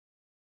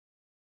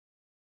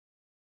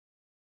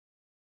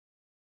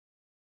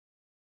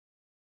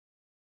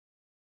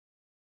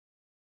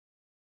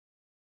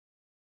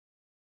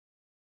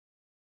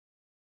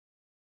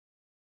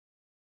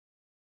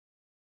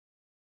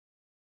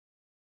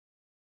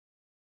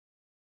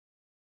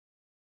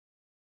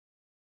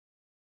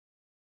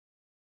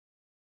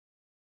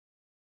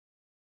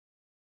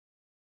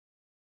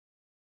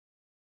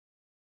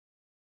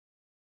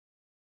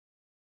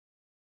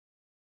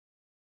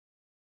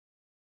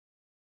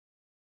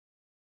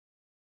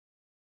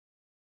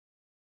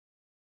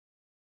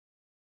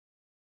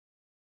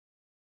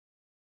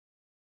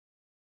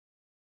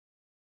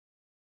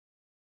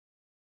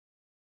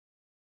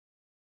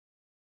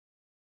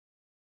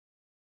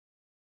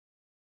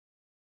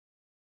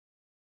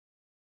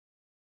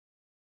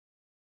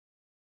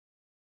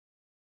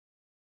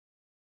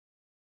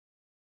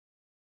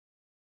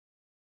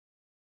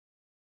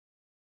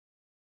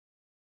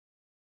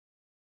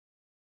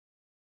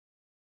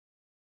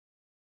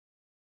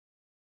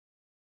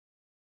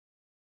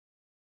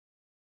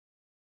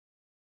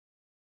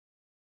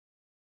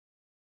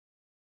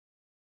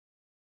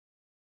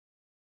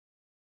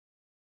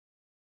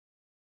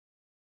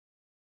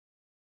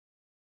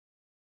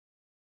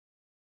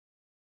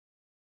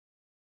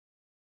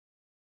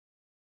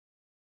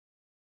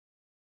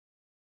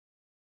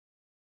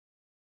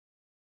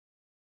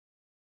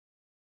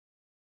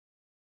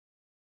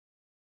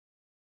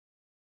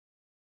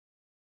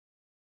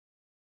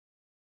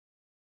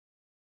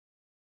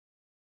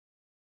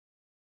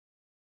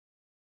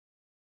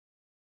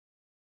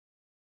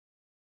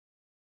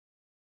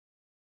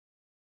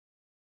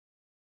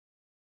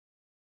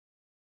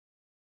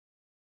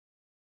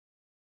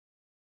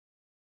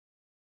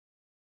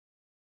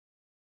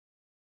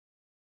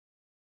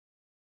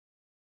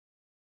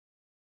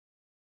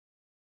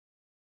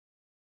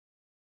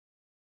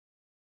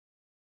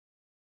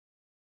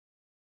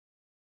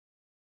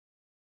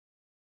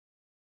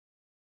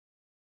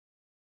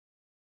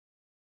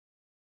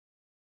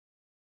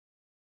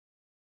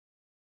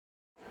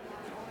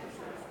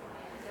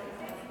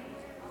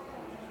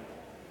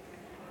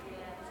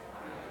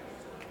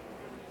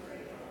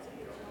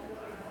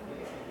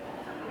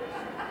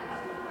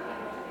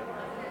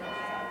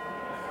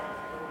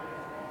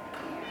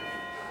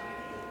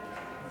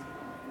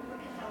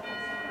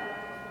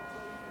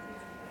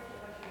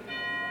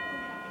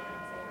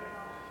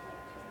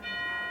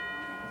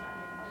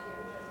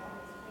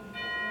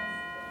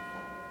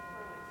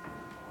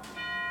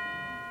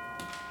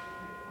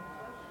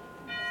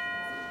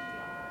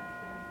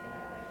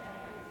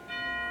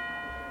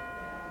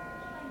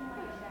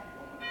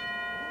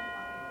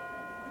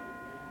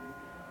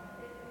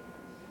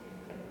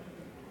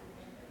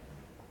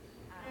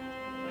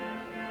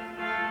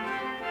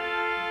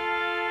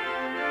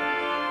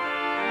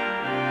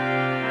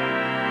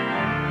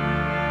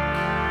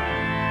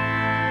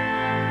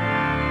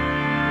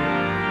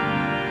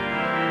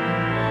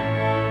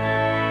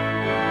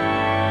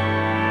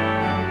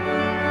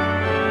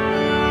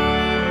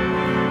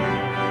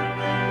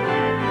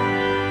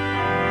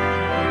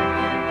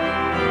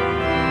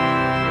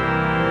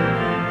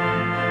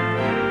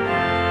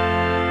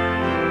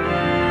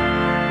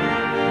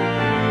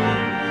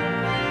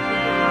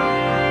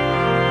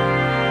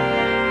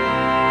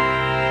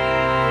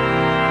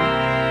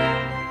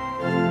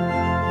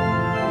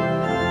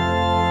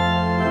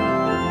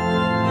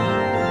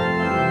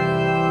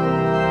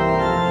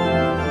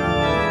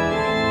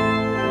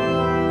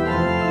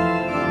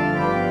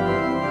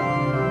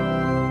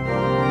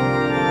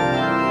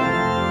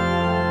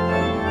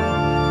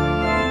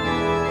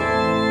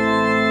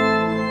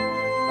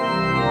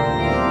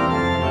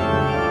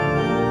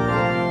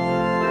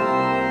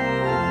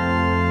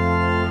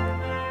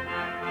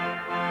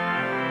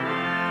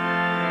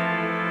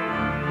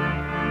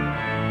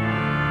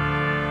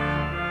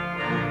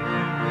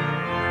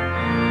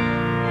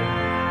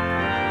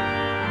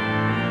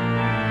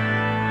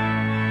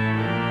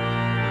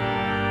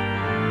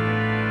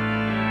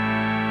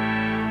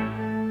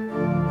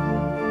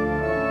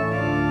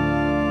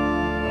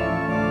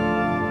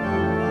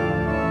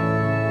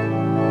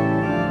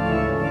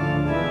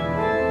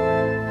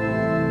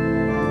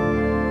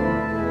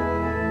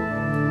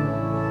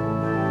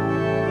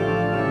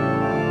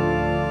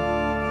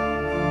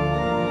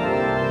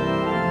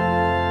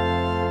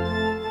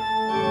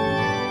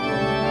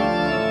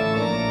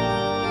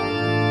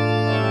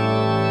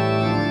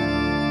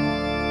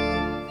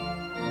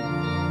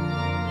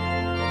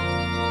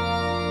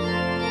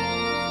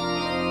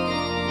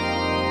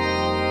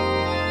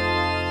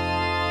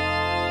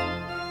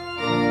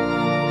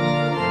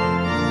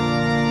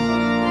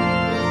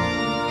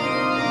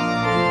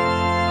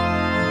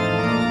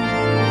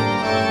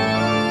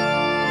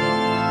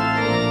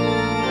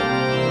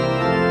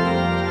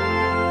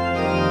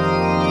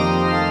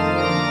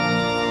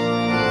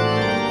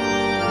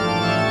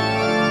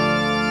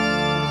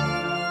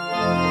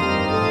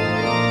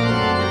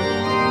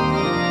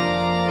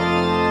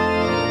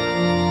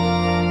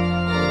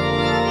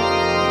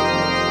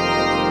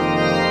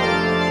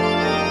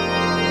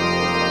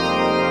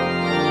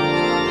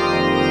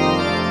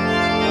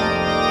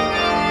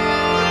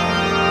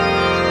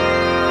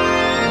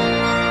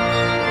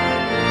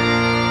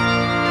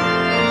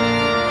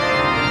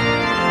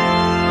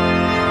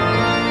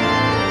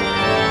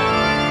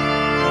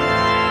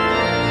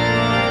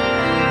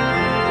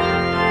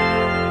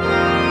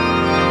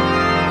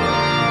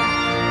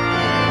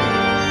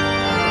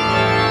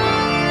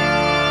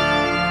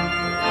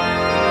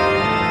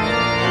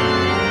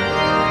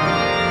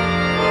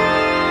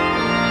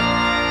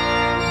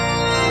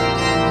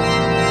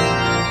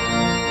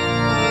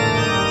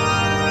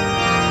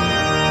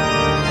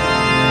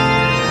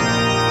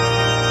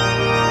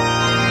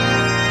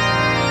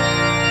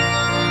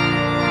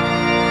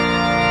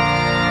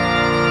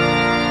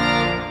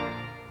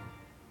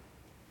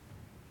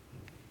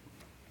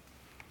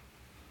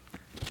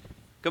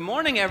Good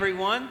morning,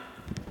 everyone.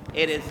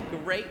 It is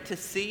great to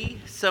see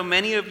so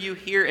many of you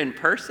here in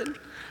person.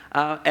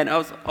 And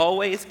as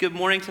always, good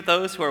morning to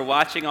those who are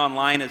watching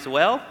online as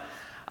well.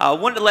 I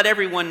wanted to let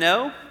everyone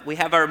know we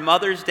have our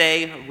Mother's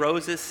Day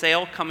Roses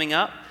sale coming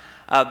up.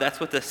 That's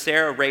with the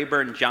Sarah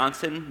Rayburn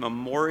Johnson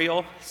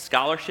Memorial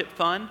Scholarship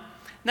Fund.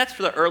 And that's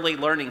for the Early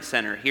Learning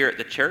Center here at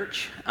the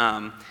church.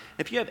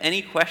 If you have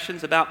any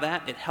questions about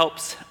that, it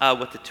helps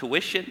with the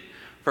tuition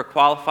for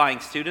qualifying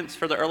students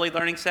for the Early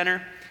Learning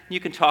Center. You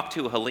can talk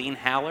to Helene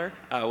Haller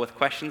with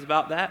questions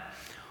about that.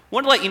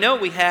 Wanted to let you know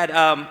we had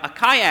a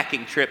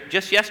kayaking trip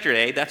just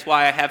yesterday. That's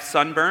why I have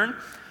sunburn.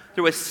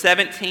 There was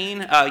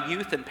 17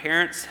 youth and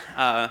parents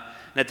and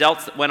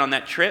adults that went on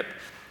that trip.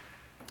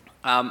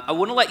 I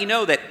want to let you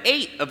know that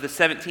 8 of the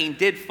 17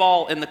 did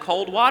fall in the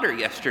cold water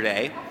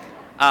yesterday.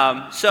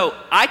 So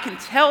I can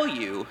tell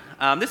you,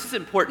 this is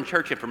important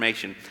church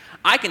information.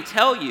 I can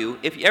tell you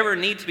if you ever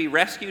need to be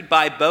rescued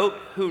by boat,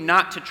 who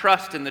not to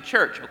trust in the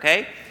church,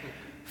 okay?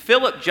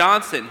 Philip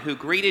Johnson, who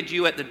greeted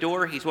you at the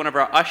door, he's one of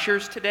our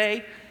ushers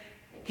today.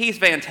 He's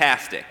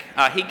fantastic.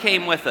 He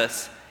came with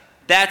us.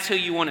 That's who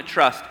you want to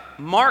trust.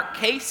 Mark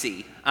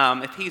Casey,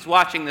 if he's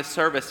watching this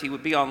service, he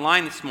would be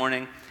online this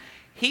morning.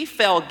 He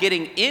fell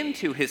getting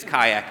into his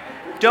kayak.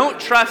 Don't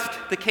trust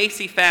the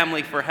Casey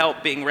family for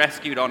help being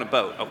rescued on a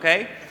boat,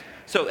 okay?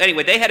 So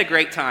anyway, they had a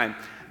great time.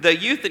 The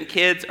youth and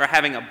kids are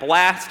having a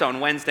blast on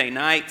Wednesday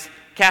nights.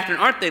 Catherine,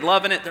 aren't they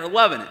loving it? They're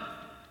loving it.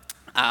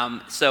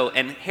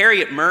 And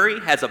Harriet Murray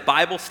has a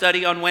Bible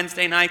study on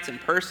Wednesday nights in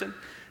person.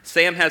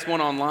 Sam has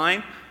one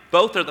online.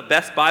 Both are the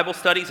best Bible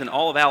studies in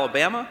all of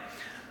Alabama.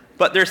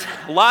 But there's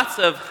lots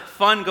of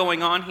fun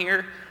going on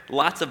here,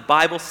 lots of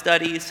Bible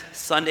studies,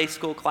 Sunday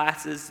school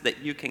classes that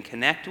you can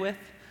connect with,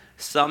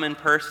 some in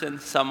person,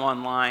 some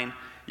online.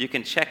 You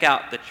can check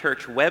out the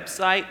church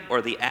website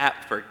or the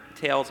app for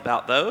details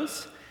about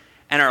those.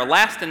 And our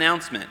last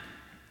announcement,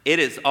 it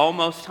is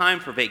almost time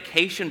for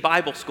Vacation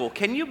Bible School.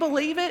 Can you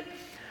believe it?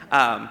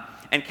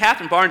 And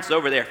Catherine Barnes is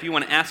over there if you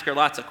want to ask her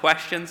lots of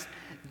questions.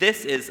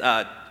 This is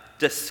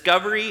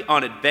Discovery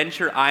on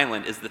Adventure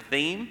Island is the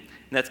theme.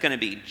 And that's going to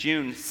be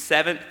June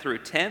 7th through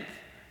 10th.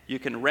 You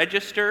can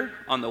register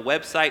on the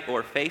website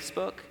or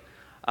Facebook.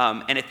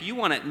 And if you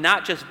want to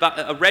not just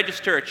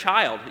register a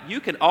child, you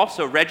can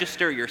also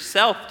register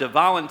yourself to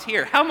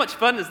volunteer. How much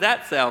fun does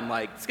that sound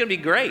like? It's going to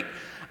be great.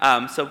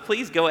 So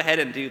please go ahead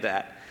and do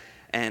that.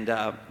 And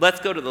let's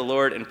go to the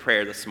Lord in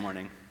prayer this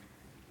morning.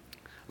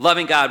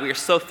 Loving God, we are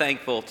so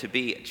thankful to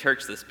be at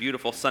church this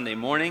beautiful Sunday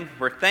morning.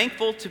 We're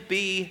thankful to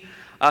be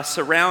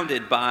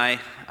surrounded by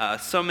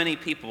so many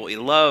people we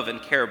love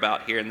and care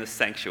about here in this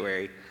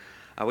sanctuary.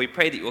 We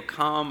pray that you will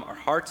calm our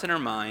hearts and our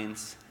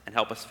minds and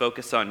help us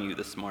focus on you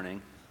this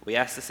morning. We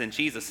ask this in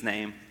Jesus'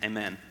 name,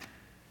 amen.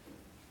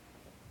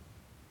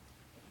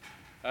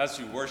 As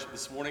we worship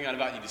this morning, I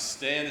invite you to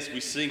stand as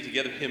we sing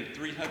together hymn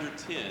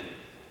 310,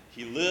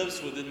 He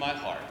Lives Within My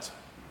Heart.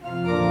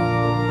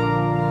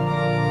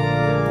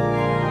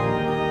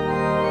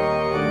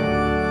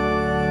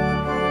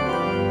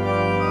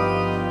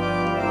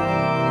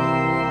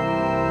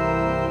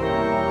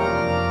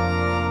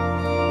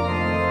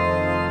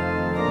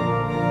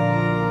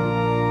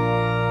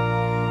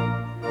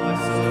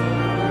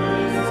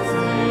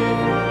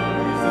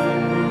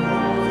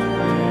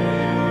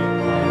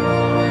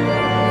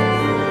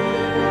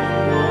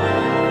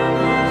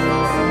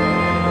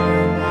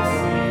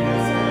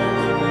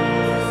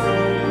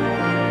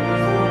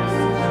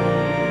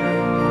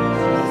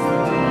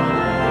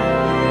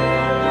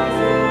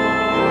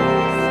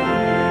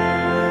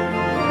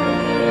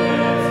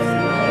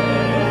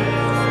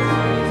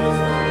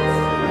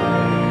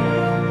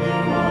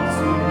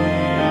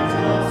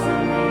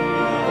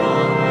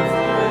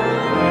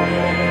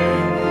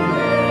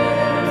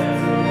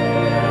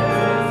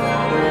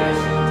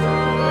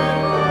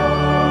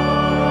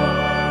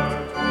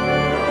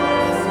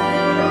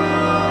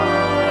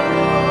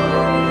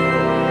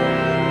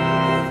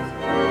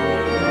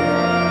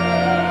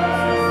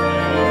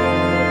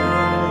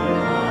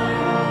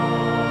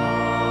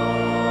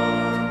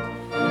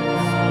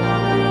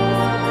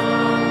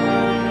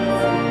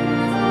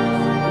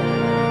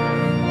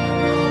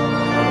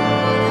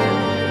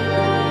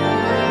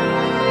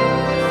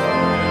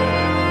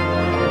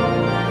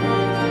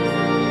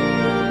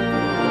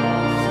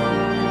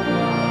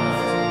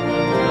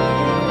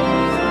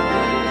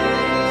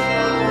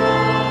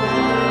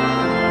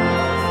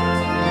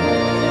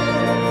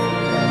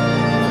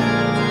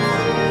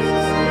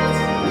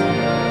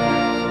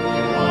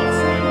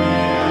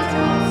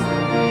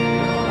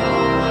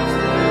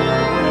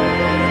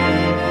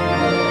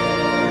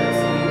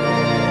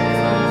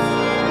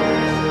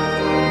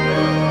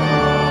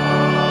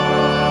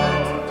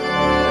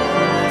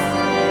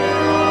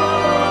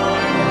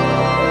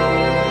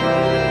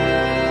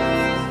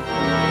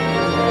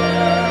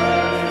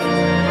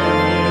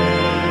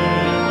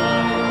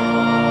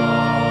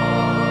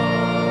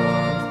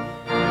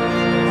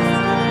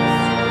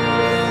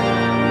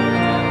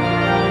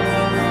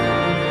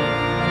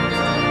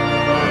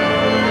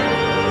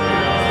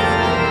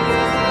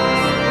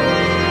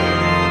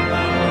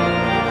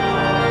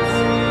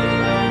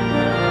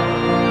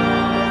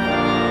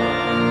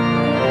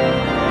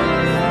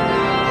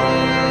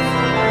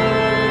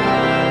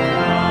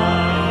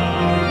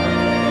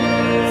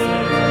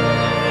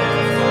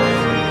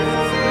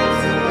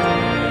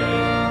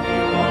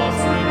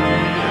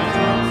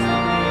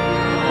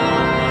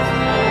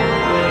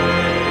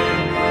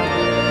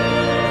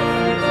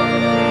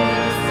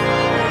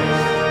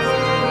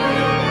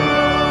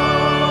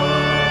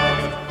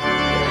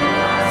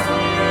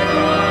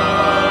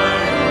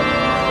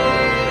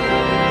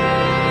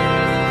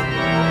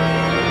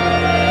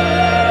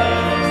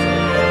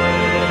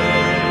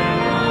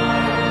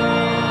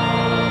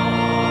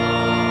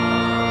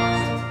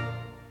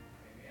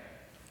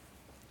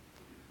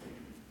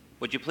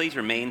 Would you please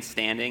remain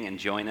standing and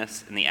join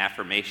us in the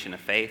affirmation of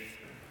faith?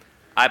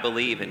 I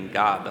believe in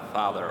God the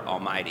Father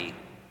Almighty,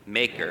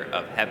 maker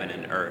of heaven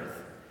and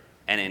earth,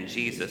 and in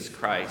Jesus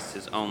Christ,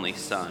 his only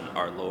Son,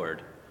 our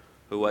Lord,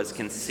 who was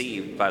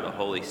conceived by the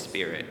Holy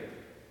Spirit,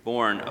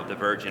 born of the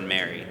Virgin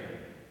Mary,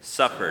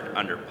 suffered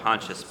under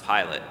Pontius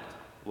Pilate,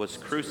 was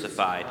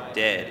crucified,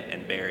 dead,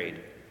 and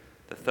buried.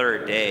 The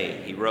third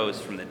day he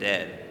rose from the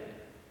dead.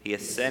 He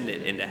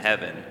ascended into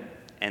heaven,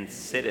 and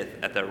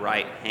sitteth at the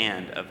right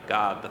hand of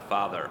God the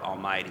Father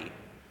Almighty.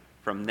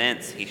 From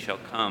thence he shall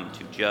come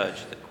to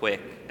judge the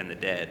quick and the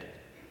dead.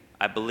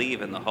 I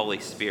believe in the Holy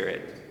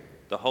Spirit,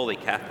 the Holy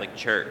Catholic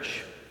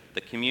Church,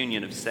 the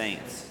communion of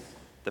saints,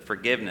 the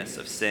forgiveness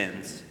of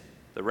sins,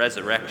 the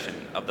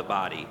resurrection of the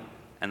body,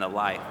 and the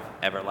life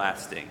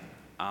everlasting.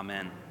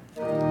 Amen.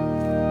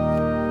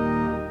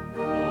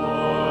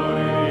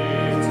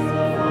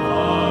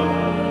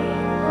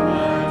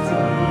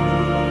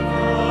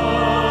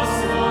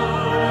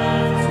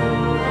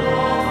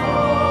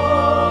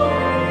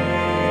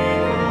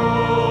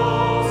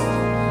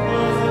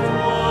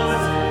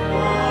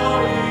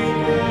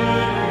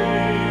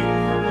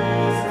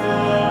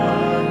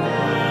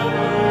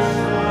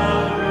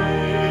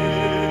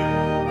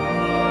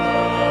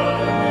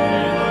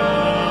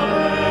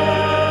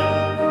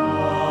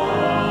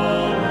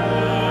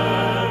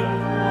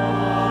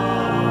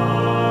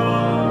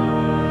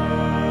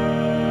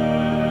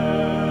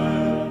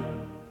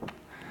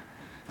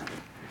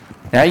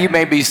 Now you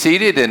may be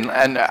seated, and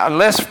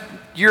unless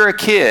you're a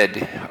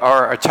kid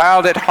or a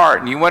child at heart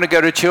and you want to go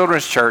to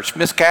children's church,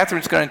 Miss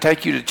Catherine's going to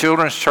take you to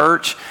children's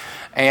church.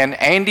 And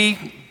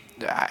Andy,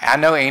 I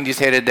know Andy's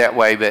headed that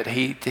way, but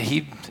he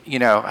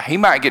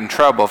might get in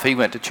trouble if he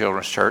went to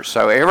children's church.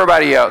 So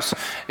everybody else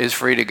is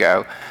free to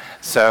go.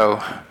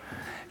 So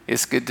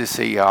it's good to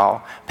see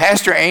y'all.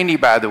 Pastor Andy,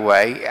 by the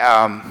way,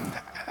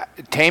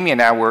 Tammy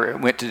and I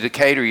went to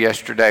Decatur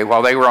yesterday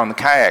while they were on the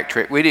kayak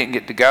trip. We didn't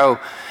get to go.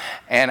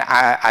 And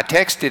I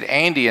texted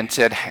Andy and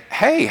said,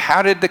 hey,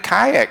 how did the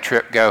kayak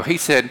trip go? He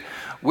said,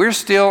 we're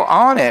still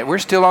on it. We're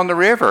still on the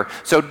river.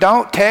 So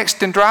don't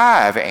text and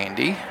drive,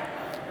 Andy.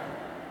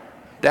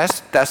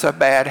 That's a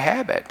bad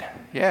habit.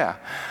 Yeah.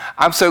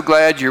 I'm so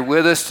glad you're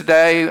with us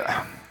today.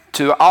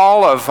 To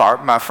all of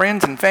my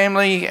friends and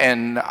family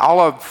and all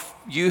of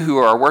you who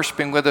are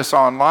worshiping with us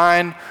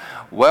online,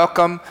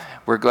 welcome.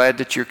 We're glad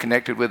that you're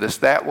connected with us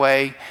that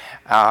way.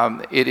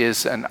 It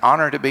is an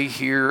honor to be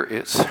here.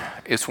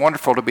 It's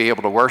wonderful to be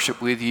able to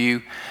worship with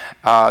you.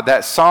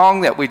 That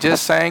song that we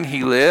just sang,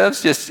 He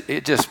Lives,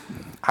 it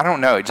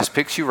just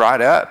picks you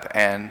right up.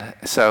 And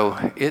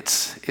so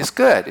it's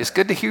good. It's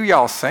good to hear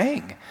y'all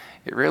sing.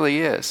 It really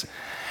is.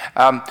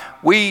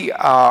 We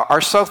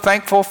are so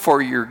thankful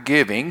for your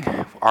giving.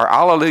 Our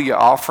Alleluia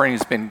offering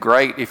has been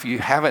great. If you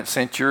haven't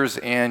sent yours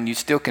in, you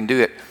still can do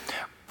it.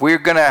 We're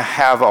going to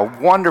have a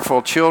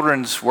wonderful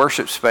children's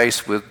worship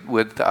space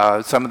with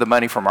some of the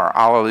money from our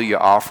Alleluia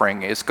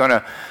offering. It's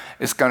going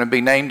to be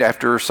named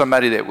after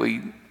somebody that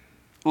we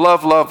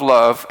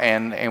love,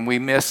 and we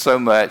miss so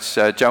much,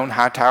 Joan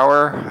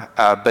Hightower.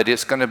 But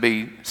it's going to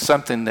be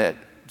something that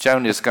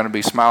Joan is going to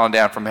be smiling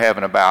down from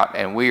heaven about,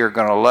 and we are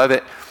going to love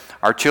it.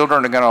 Our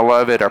children are going to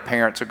love it. Our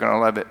parents are going to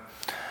love it.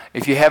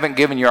 If you haven't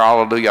given your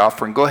Alleluia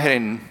offering, go ahead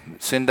and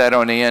send that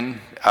on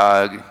in.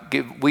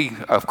 We,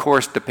 of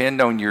course,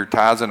 depend on your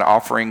tithes and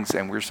offerings,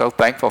 and we're so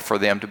thankful for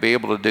them to be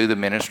able to do the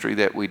ministry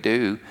that we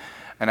do,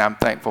 and I'm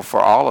thankful for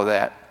all of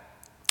that.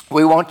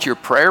 We want your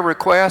prayer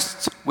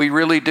requests. We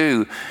really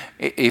do.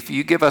 If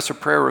you give us a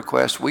prayer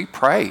request, we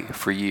pray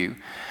for you.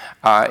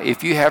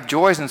 If you have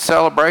joys and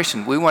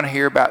celebration, we want to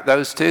hear about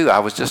those too. I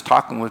was just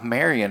talking with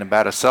Marion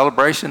about a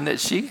celebration that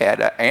she had,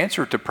 an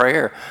answer to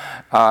prayer.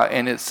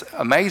 And it's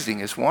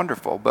amazing, it's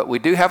wonderful. But we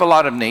do have a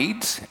lot of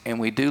needs, and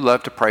we do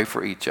love to pray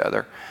for each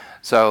other.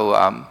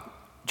 So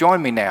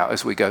join me now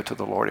as we go to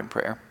the Lord in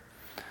prayer.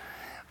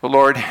 Well,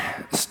 Lord,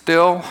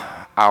 still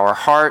our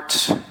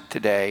hearts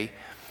today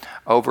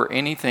over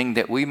anything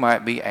that we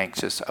might be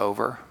anxious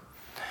over.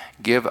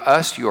 Give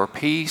us your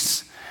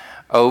peace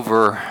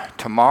over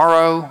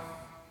tomorrow,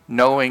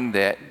 knowing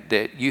that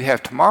you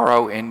have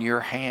tomorrow in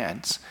your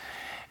hands.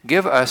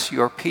 Give us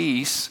your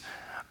peace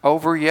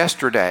over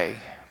yesterday,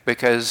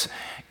 because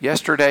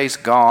yesterday's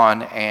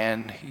gone,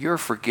 and your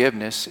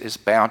forgiveness is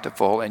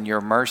bountiful, and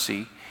your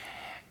mercy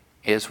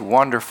is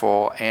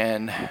wonderful,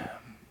 and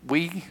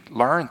we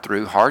learn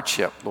through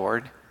hardship,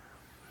 Lord.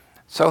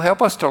 So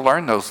help us to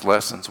learn those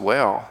lessons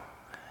well.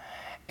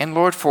 And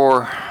Lord,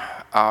 for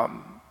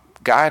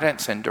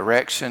guidance and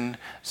direction,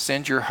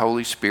 send your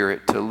Holy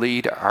Spirit to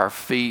lead our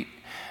feet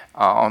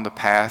on the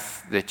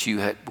path that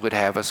you would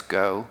have us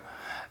go,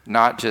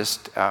 not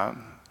just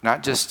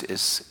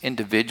as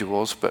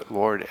individuals, but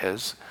Lord,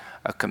 as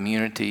a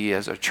community,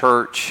 as a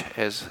church,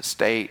 as a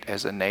state,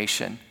 as a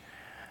nation.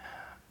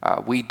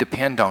 We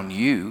depend on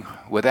you.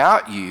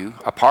 Without you,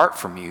 apart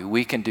from you,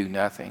 we can do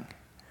nothing.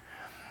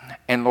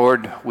 And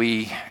Lord,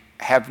 we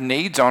have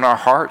needs on our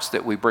hearts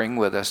that we bring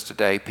with us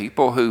today,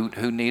 people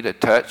who need a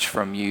touch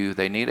from you.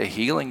 They need a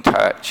healing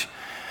touch.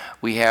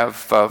 We have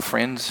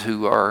friends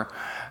who are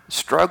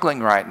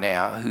struggling right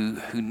now,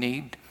 who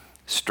need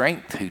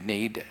strength, who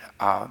need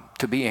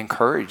to be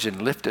encouraged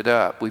and lifted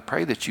up. We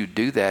pray that you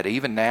do that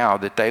even now,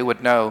 that they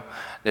would know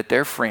that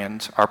their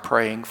friends are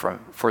praying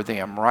for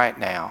them right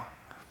now.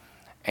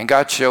 And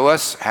God, show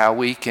us how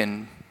we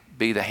can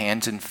be the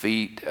hands and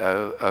feet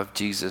of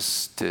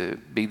Jesus, to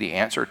be the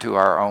answer to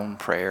our own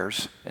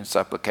prayers and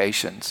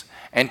supplications.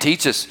 And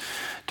teach us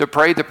to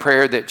pray the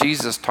prayer that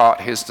Jesus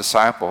taught his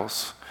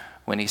disciples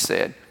when he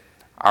said,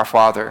 "Our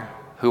Father,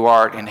 who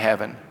art in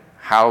heaven,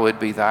 hallowed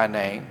be thy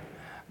name.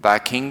 Thy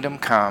kingdom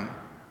come,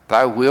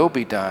 thy will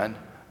be done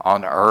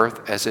on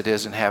earth as it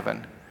is in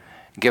heaven.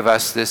 Give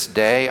us this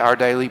day our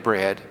daily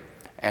bread,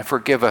 and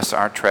forgive us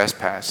our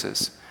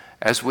trespasses,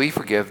 as we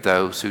forgive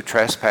those who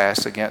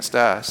trespass against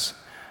us.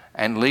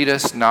 And lead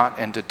us not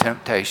into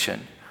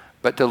temptation,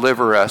 but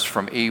deliver us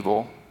from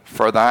evil.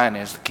 For thine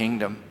is the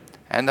kingdom,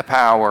 and the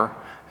power,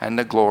 and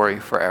the glory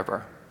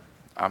forever.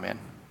 Amen."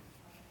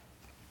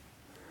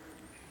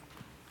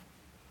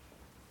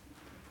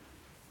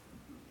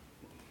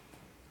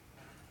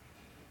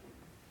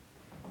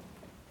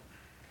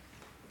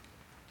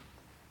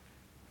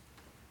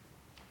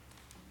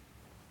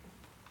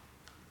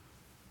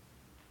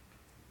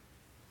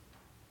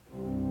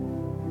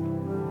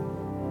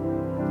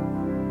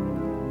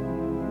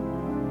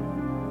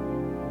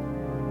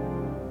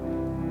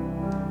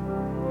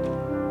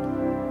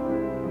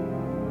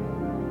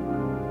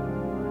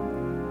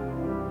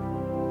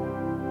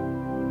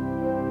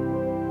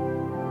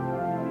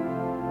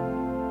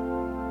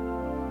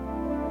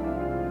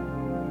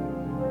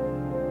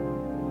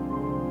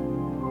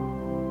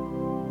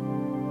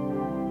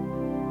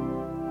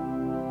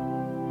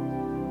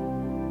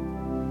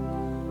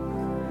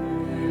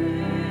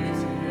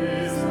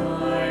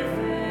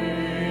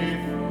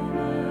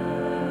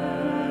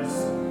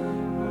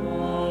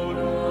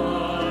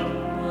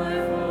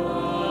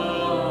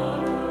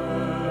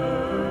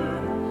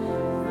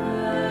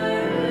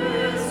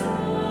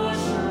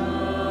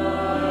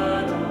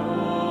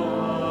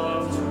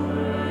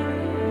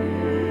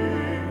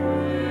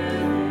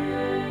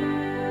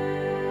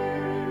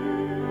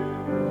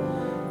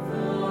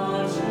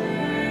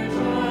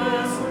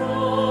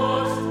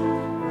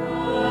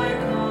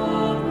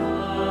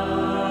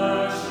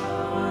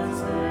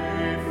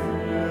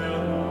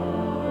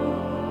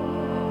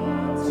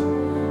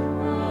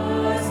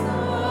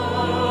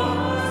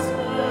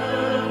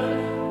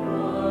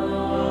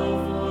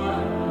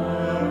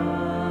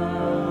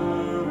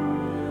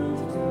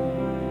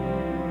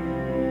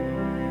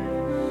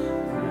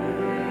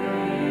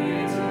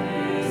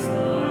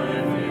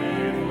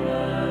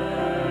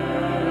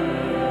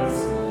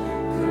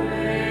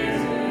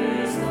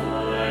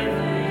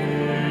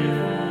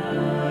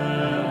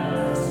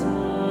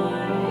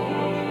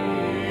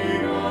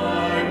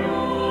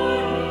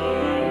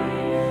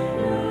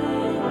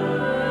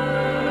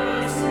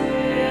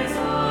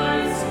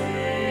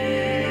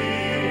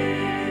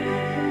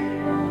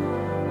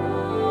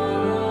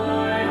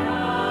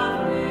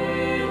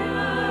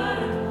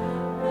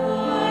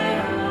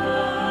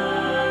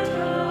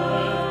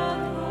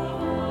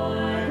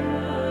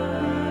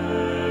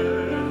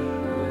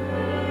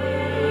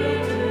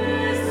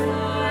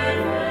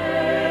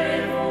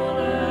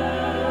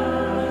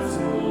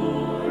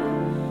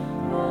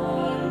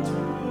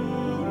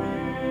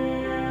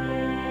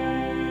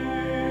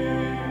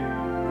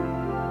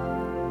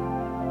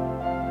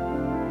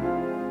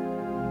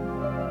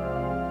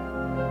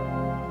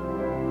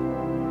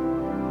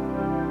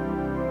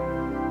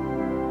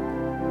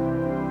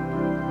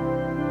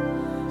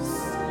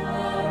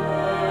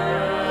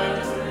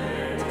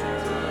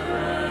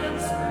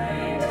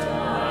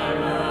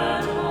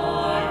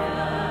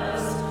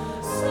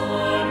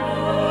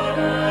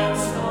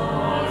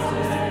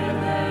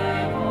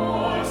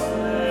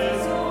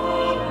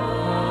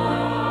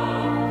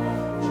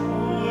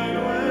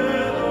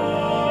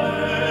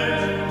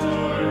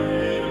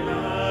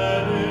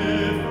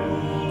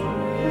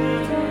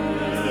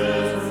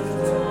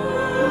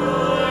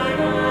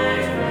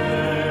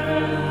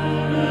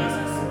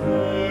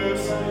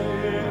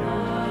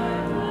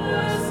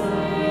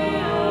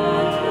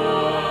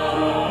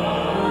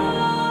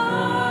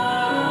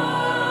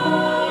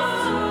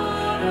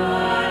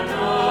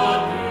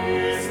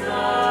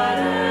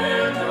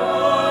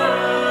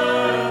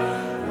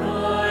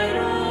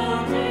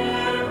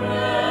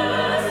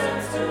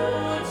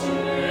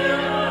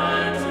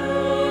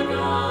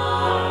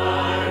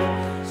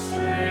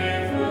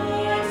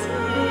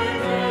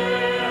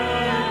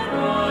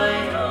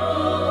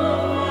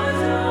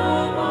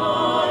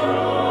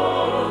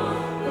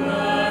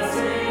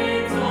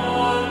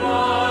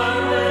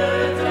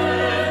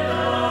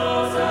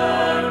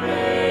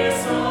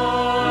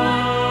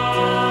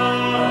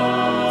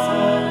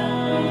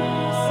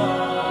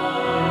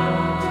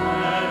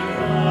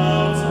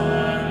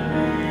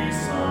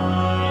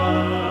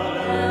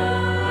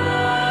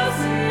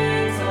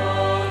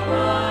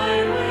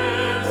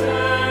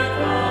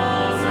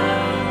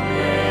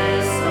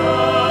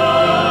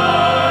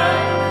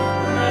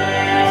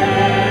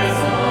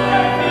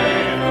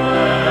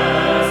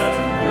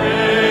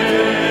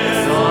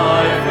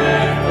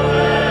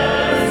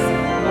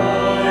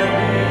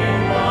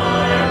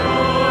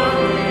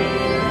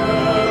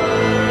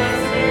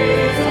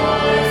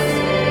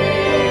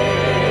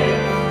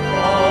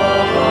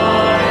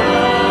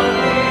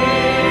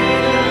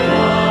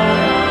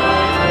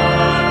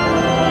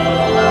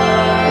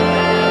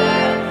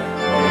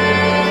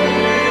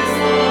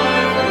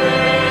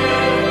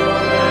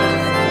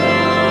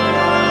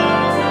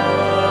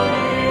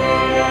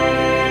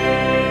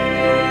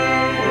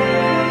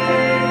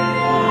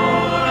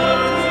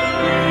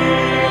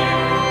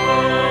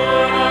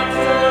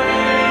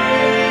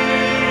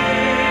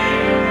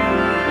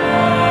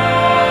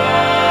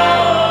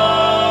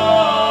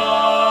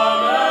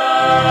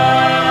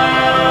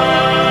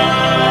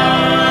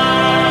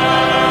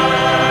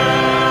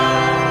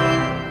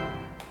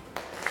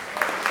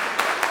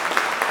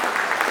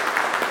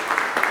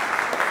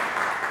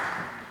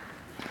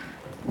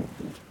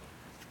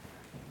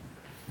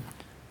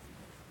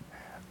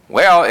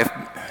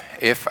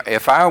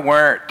 if I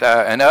weren't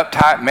an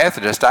uptight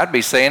Methodist, I'd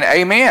be saying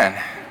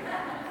amen.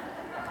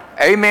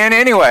 Amen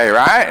anyway,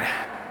 right?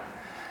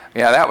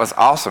 Yeah, that was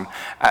awesome.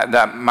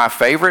 My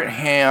favorite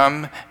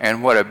hymn,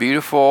 and what a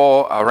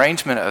beautiful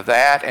arrangement of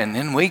that. And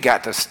then we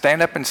got to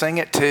stand up and sing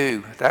it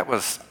too. That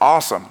was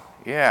awesome.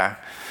 Yeah.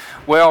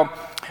 Well,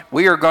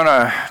 we are going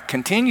to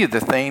continue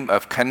the theme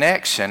of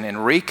connection and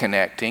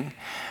reconnecting,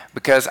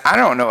 because I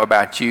don't know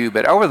about you,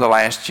 but over the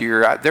last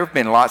year, there have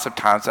been lots of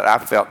times that I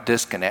felt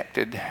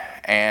disconnected.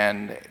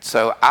 And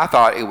so I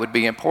thought it would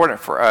be important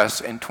for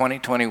us in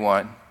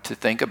 2021 to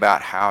think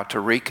about how to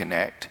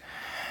reconnect.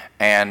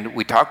 And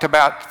we talked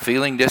about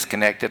feeling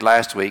disconnected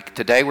last week.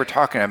 Today we're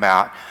talking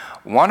about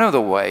one of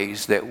the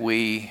ways that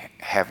we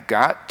have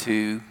got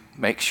to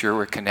make sure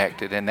we're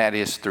connected, and that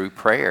is through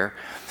prayer.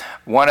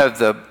 One of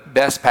the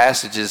best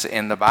passages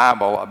in the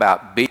Bible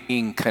about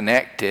being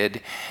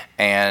connected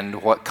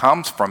and what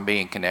comes from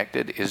being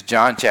connected is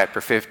John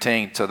chapter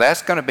 15. So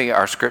that's going to be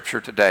our scripture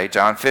today,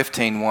 John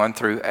 15, 1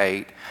 through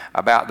 8,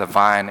 about the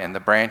vine and the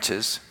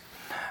branches.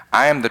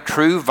 I am the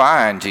true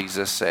vine,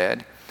 Jesus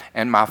said,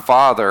 and my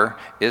Father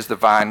is the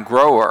vine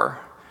grower.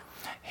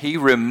 He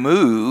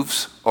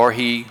removes, or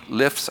he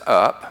lifts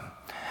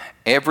up,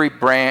 every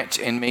branch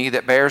in me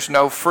that bears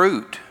no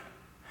fruit.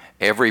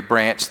 Every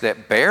branch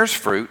that bears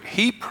fruit,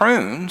 he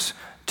prunes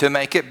to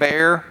make it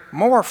bear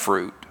more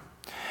fruit.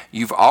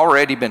 You've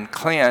already been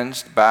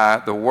cleansed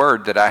by the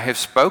word that I have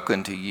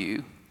spoken to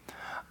you.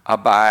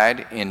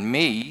 Abide in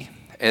me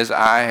as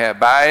I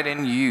abide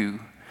in you.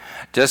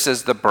 Just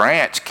as the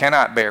branch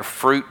cannot bear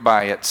fruit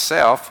by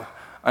itself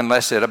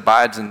unless it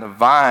abides in the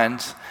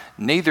vines,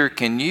 neither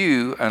can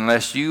you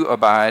unless you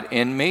abide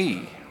in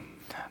me.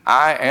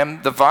 I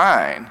am the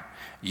vine,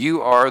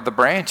 you are the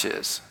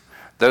branches.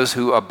 Those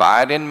who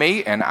abide in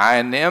me and I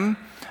in them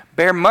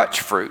bear much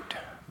fruit,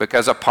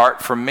 because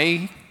apart from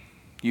me,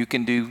 you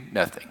can do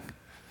nothing.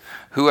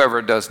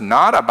 Whoever does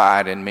not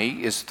abide in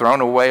me is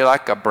thrown away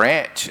like a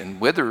branch and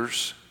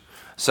withers.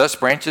 Such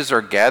branches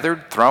are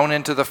gathered, thrown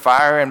into the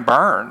fire, and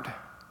burned.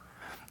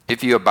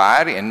 If you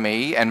abide in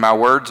me and my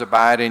words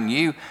abide in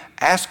you,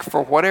 ask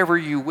for whatever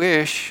you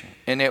wish,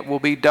 and it will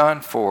be done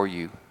for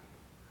you.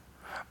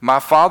 My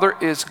Father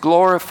is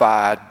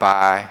glorified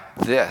by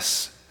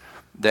this,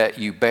 that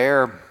you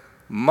bear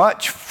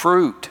much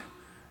fruit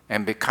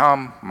and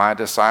become my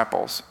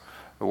disciples.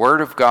 The word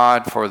of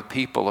God for the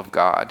people of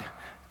God.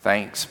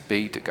 Thanks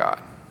be to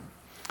God.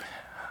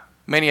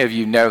 Many of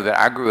you know that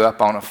I grew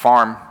up on a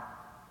farm.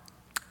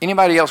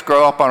 Anybody else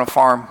grow up on a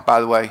farm, by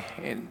the way?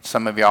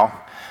 Some of y'all.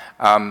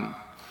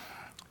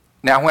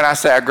 Now, when I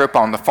say I grew up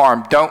on the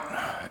farm,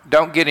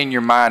 don't get in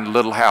your mind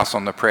Little House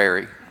on the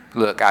Prairie.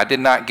 Look, I did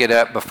not get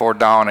up before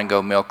dawn and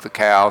go milk the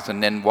cows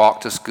and then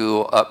walk to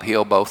school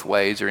uphill both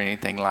ways or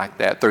anything like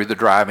that through the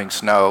driving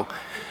snow.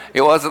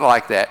 It wasn't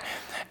like that.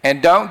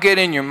 And don't get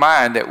in your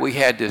mind that we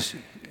had this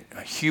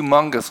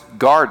humongous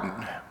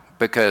garden,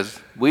 because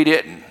we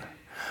didn't.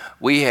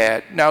 We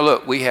had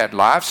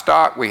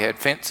livestock, we had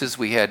fences,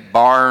 we had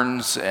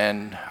barns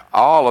and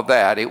all of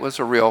that. It was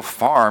a real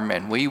farm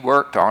and we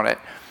worked on it,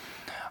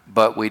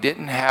 but we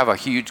didn't have a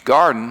huge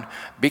garden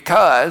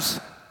because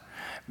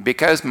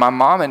my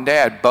mom and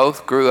dad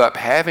both grew up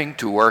having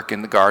to work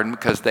in the garden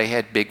because they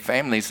had big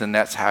families, and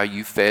that's how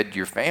you fed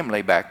your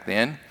family back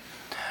then.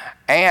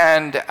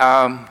 And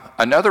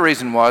another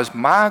reason was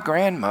my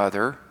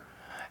grandmother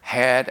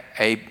had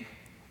a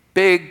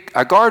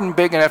garden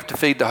big enough to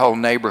feed the whole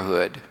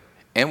neighborhood,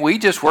 and we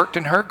just worked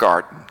in her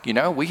garden. You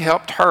know, we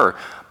helped her.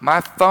 My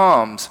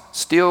thumbs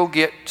still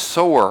get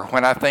sore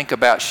when I think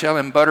about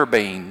shelling butter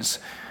beans.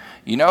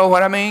 You know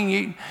what I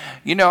mean?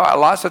 You know,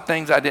 lots of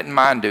things I didn't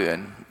mind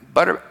doing.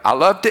 I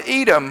love to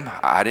eat them.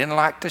 I didn't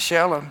like to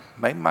shell them.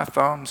 Made my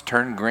thumbs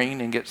turn green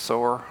and get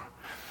sore.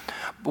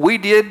 We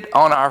did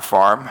on our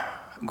farm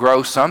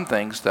grow some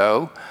things,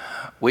 though.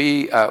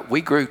 We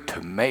grew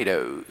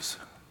tomatoes.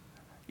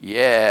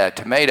 Yeah,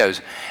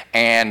 tomatoes.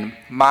 And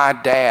my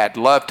dad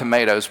loved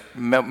tomatoes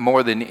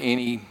more than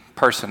any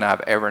person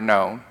I've ever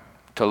known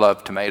to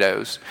love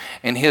tomatoes.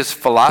 And his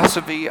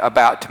philosophy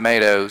about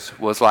tomatoes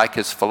was like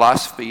his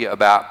philosophy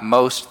about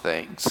most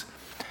things.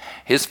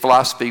 His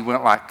philosophy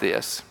went like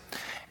this.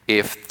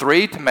 If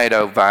 3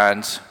 tomato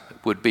vines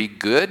would be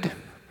good,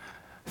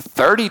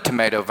 30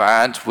 tomato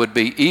vines would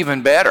be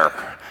even better.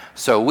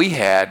 So we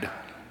had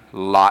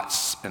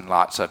lots and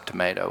lots of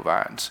tomato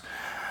vines.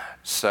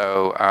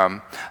 So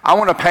I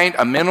want to paint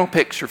a mental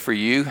picture for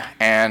you.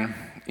 And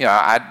you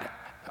know,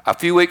 a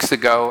few weeks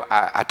ago,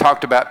 I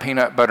talked about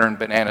peanut butter and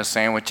banana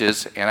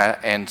sandwiches,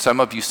 and some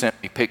of you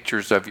sent me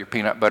pictures of your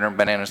peanut butter and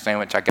banana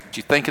sandwich. I got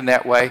you thinking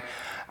that way.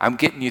 I'm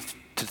getting you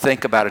to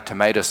think about a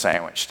tomato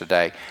sandwich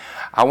today.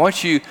 I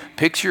want you to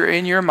picture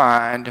in your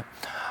mind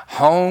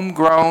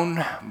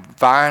homegrown,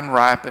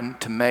 vine-ripened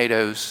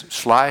tomatoes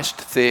sliced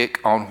thick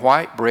on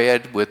white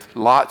bread with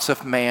lots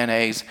of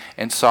mayonnaise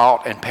and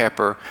salt and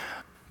pepper.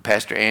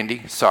 Pastor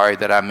Andy, sorry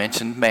that I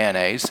mentioned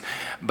mayonnaise,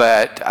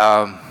 but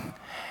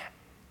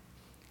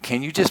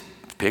can you just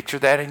picture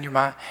that in your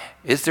mind?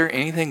 Is there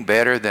anything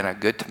better than a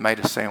good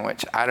tomato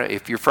sandwich?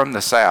 If you're from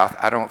the South,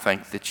 I don't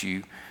think that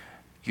you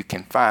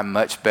can find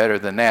much better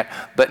than that.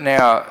 But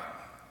now,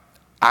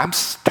 I'm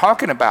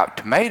talking about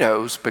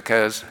tomatoes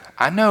because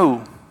I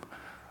know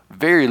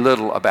very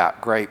little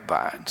about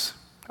grapevines.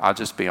 I'll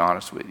just be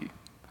honest with you.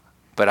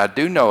 But I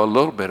do know a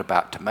little bit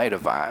about tomato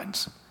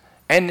vines.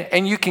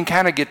 And you can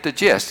kind of get the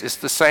gist. It's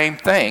the same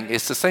thing.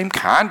 It's the same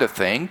kind of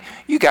thing.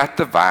 You got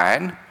the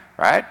vine,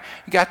 right?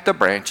 You got the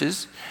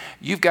branches.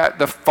 You've got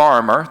the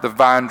farmer, the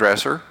vine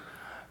dresser,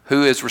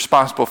 who is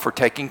responsible for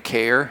taking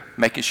care,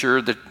 making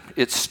sure that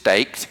it's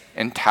staked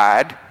and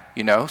tied,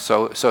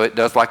 so it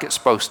does like it's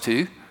supposed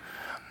to.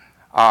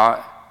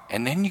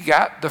 And then you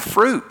got the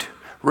fruit.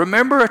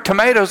 Remember, a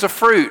tomato's a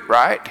fruit,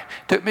 right?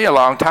 Took me a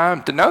long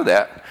time to know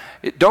that.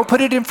 Don't put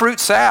it in fruit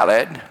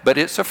salad, but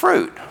it's a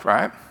fruit,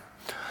 right?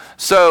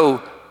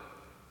 So,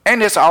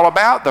 and it's all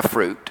about the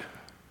fruit,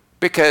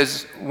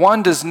 because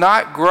one does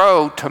not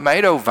grow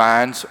tomato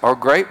vines or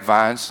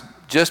grapevines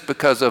just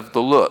because of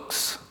the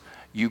looks.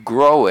 You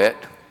grow it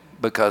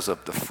because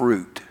of the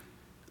fruit.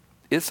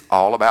 It's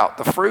all about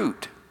the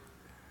fruit.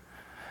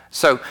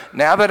 So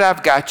now that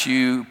I've got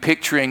you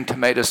picturing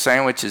tomato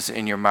sandwiches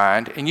in your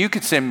mind, and you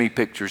can send me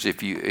pictures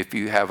if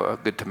you have a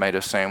good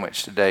tomato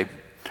sandwich today.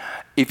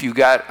 If you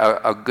got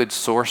a good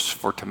source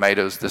for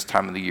tomatoes this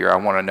time of the year, I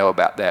want to know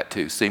about that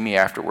too. See me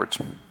afterwards.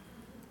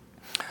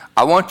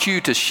 I want you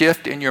to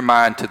shift in your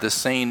mind to the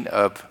scene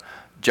of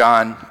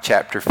John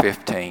chapter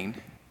 15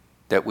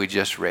 that we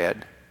just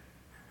read.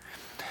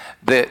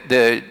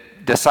 The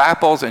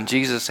disciples and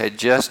Jesus had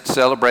just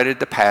celebrated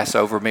the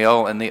Passover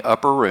meal in the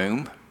upper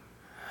room.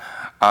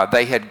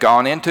 They had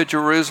gone into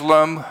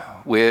Jerusalem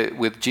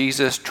with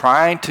Jesus,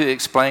 trying to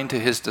explain to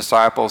his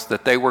disciples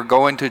that they were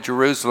going to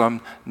Jerusalem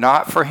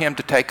not for him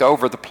to take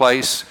over the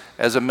place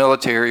as a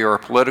military or a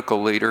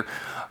political leader,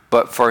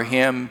 but for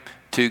him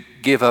to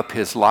give up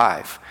his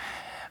life.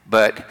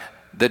 But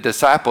the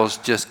disciples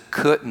just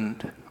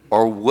couldn't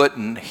or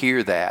wouldn't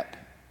hear that.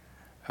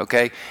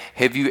 Okay?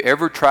 Have you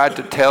ever tried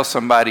to tell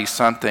somebody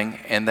something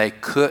and they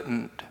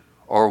couldn't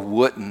or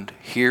wouldn't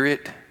hear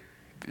it?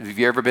 Have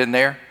you ever been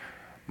there?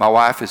 My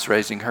wife is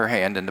raising her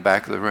hand in the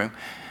back of the room.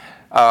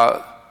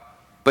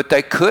 But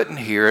they couldn't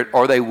hear it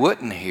or they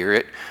wouldn't hear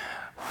it.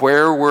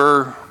 Where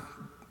were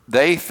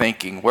they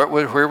thinking? Where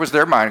was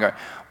their mind going?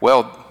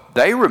 Well,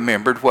 they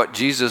remembered what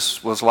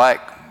Jesus was like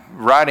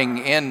riding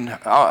in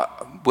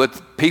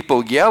with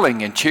people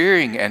yelling and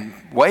cheering and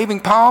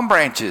waving palm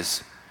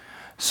branches.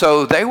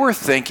 So they were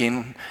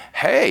thinking,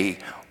 hey,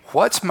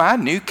 what's my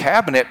new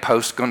cabinet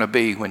post going to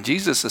be when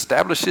Jesus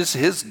establishes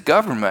his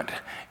government?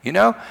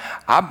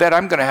 I bet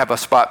I'm going to have a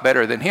spot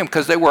better than him,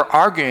 because they were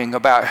arguing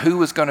about who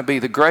was going to be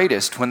the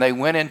greatest when they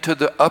went into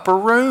the upper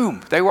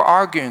room. They were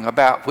arguing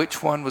about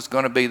which one was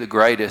going to be the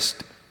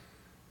greatest.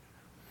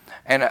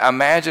 And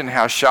imagine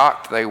how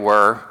shocked they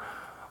were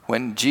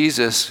when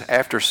Jesus,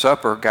 after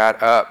supper,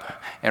 got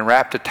up and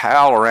wrapped a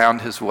towel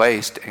around his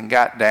waist and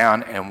got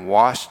down and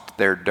washed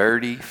their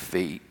dirty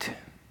feet.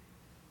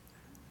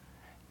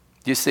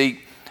 You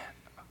see,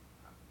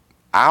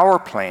 our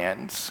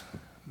plans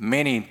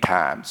many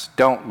times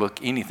don't look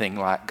anything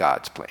like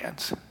God's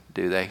plans,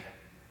 do they?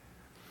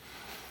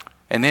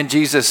 And then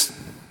Jesus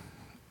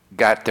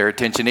got their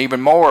attention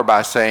even more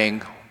by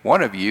saying,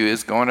 one of you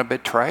is going to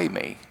betray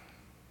me.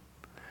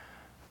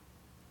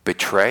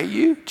 Betray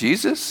you,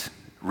 Jesus?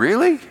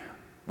 Really?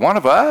 One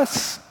of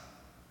us?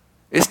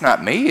 It's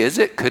not me, is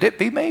it? Could it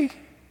be me?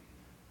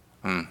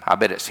 I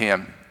bet it's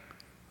him.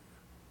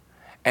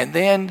 And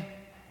then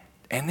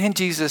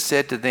Jesus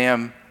said to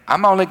them,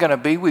 I'm only going to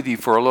be with you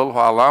for a little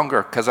while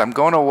longer, because I'm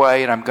going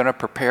away and I'm going to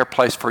prepare a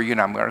place for you,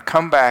 and I'm going to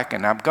come back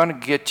and I'm going to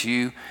get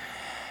you.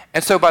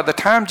 And so by the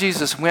time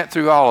Jesus went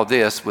through all of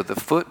this with the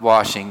foot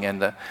washing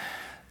and the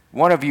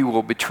one of you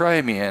will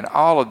betray me and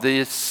all of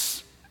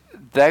this,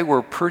 they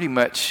were pretty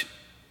much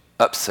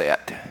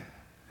upset.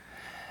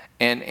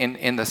 And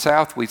in the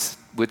South, we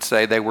would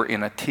say they were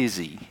in a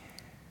tizzy.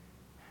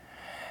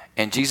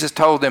 And Jesus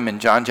told them in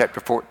John chapter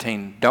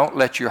 14, don't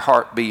let your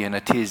heart be in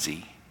a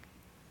tizzy.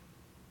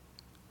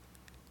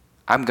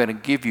 I'm going to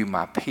give you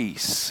my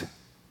peace.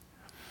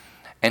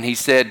 And he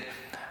said,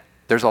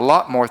 there's a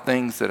lot more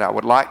things that I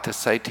would like to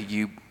say to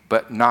you,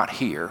 but not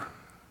here.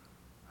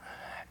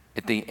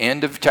 At the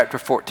end of chapter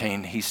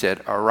 14, he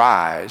said,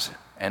 arise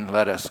and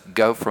let us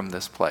go from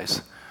this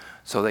place.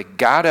 So they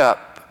got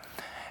up,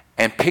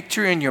 and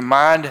picture in your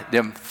mind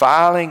them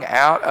filing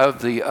out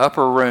of the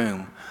upper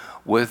room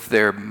with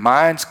their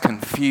minds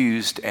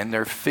confused and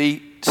their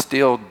feet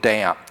still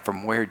damp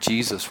from where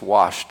Jesus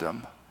washed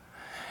them,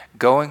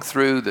 going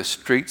through the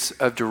streets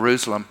of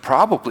Jerusalem,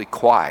 probably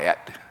quiet,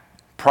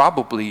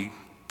 probably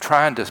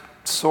trying to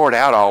sort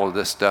out all of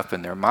this stuff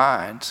in their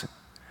minds.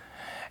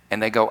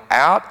 And they go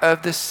out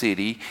of the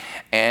city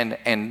and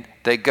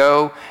they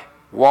go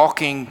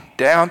walking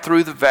down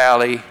through the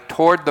valley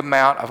toward the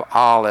Mount of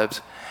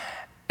Olives,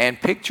 and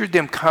picture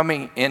them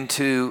coming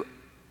into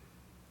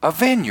a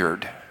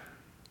vineyard,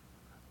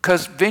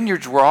 because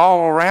vineyards were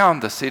all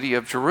around the city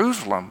of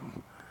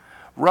Jerusalem.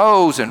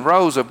 Rows and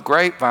rows of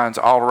grapevines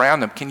all around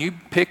them. Can you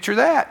picture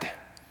that?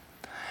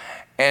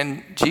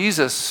 And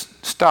Jesus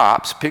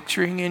stops,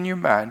 picturing in your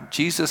mind,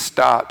 Jesus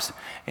stops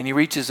and he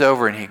reaches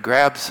over and he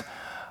grabs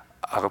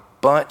a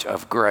bunch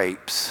of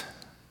grapes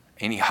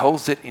and he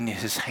holds it in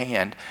his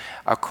hand.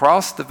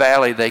 Across the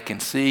valley, they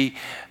can see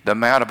the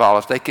Mount of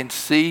Olives. They can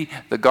see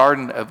the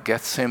Garden of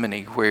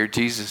Gethsemane where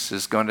Jesus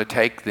is going to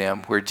take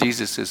them, where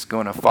Jesus is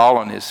going to fall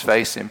on his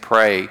face and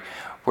pray,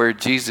 where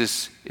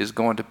Jesus is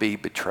going to be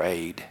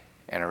betrayed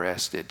and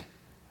arrested.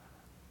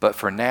 But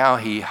for now,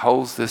 he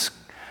holds this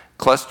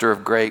cluster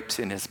of grapes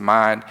in his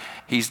mind.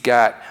 He's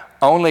got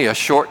only a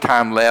short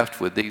time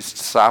left with these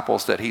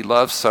disciples that he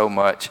loves so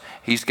much.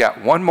 He's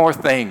got one more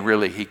thing,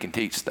 really, he can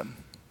teach them.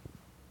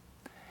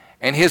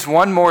 And his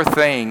one more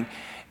thing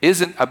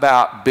isn't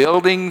about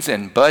buildings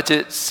and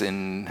budgets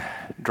and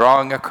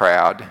drawing a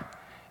crowd.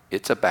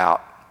 It's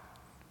about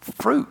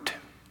fruit.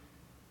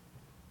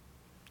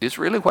 It's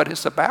really what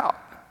it's about.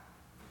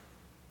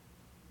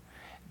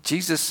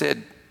 Jesus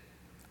said,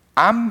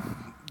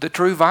 I'm the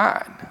true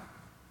vine.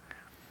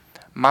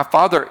 My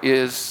Father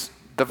is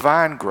the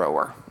vine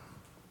grower.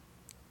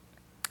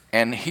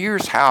 And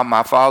here's how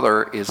my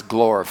Father is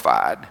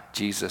glorified,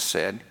 Jesus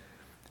said,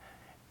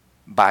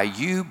 by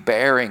you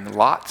bearing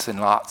lots and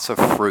lots of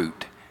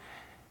fruit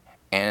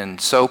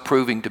and so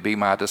proving to be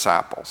my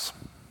disciples.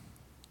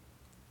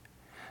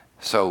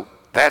 So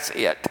that's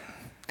it.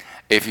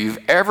 If you've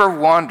ever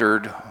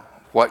wondered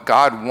what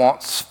God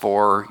wants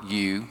for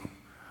you,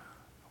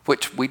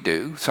 which we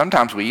do,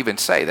 sometimes we even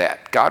say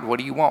that, God, what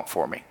do you want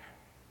for me?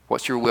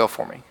 What's your will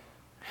for me?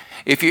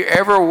 If you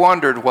ever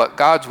wondered what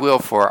God's will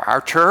for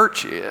our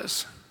church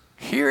is,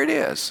 here it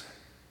is.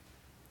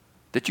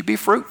 That you be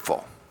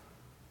fruitful.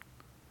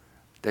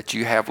 That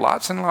you have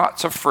lots and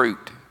lots of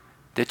fruit.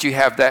 That you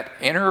have that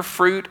inner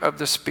fruit of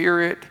the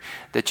Spirit.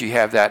 That you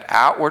have that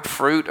outward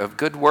fruit of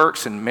good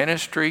works and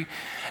ministry.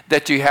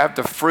 That you have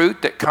the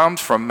fruit that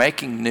comes from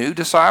making new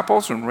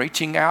disciples and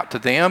reaching out to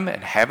them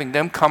and having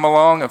them come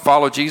along and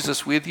follow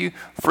Jesus with you.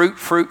 Fruit,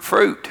 fruit,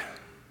 fruit.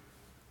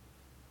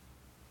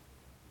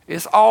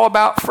 It's all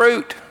about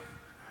fruit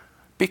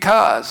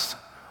because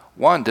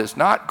one does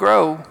not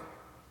grow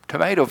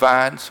tomato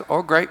vines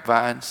or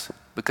grapevines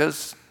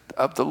because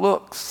of the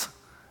looks.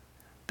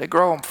 They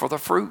grow them for the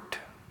fruit.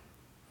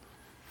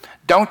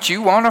 Don't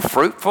you want a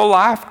fruitful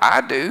life?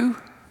 I do.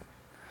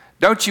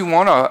 Don't you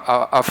want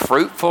a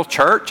fruitful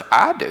church?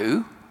 I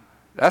do.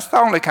 That's the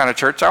only kind of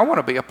church I want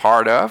to be a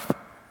part of.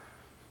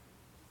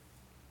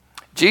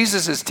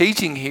 Jesus'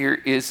 teaching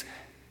here is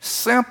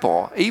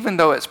simple. Even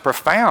though it's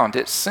profound,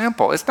 it's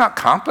simple. It's not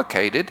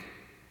complicated.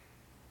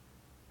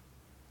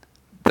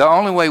 The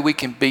only way we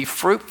can be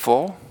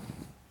fruitful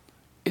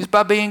is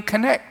by being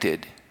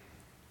connected.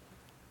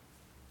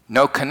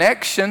 No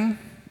connection,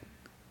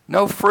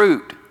 no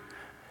fruit.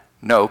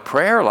 No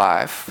prayer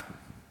life,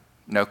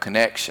 no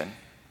connection.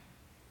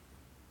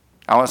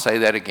 I want to say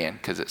that again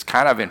because it's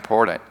kind of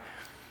important.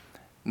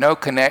 No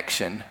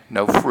connection,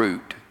 no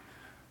fruit.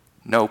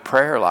 No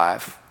prayer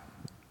life,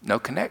 no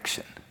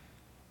connection.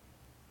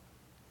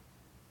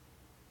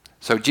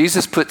 So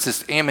Jesus puts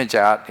this image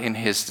out in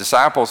his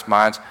disciples'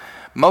 minds,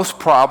 most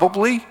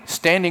probably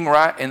standing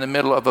right in the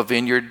middle of a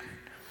vineyard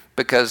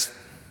because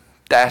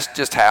that's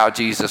just how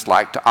Jesus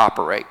liked to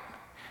operate.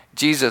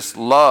 Jesus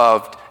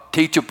loved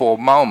teachable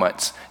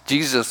moments.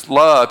 Jesus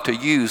loved to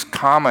use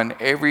common,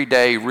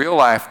 everyday,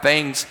 real-life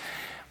things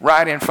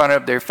right in front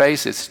of their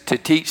faces to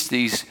teach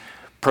these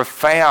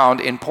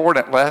profound,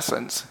 important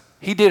lessons.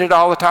 He did it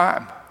all the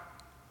time.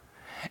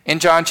 In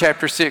John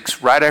chapter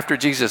 6, right after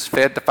Jesus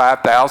fed the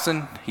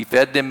 5,000, he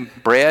fed them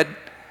bread,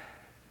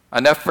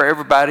 enough for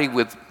everybody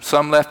with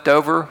some left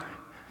over.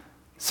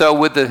 So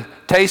with the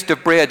taste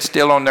of bread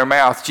still on their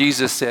mouth,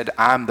 Jesus said,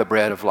 I'm the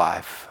bread of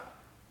life.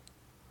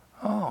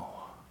 Oh.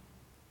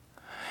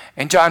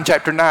 In John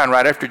chapter 9,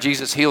 right after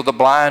Jesus healed the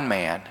blind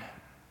man,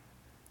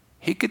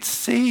 he could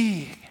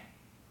see.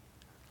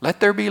 Let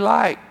there be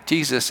light.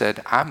 Jesus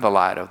said, I'm the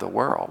light of the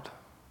world.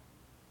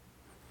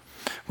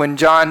 When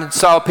John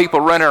saw people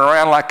running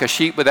around like a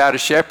sheep without a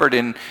shepherd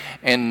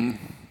in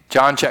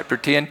John chapter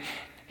 10,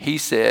 he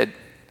said,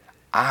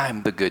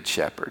 I'm the good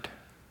shepherd.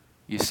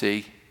 You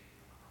see,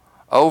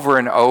 over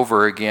and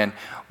over again.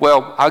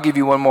 Well, I'll give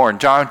you one more. In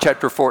John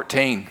chapter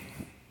 14,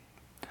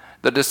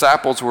 the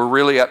disciples were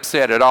really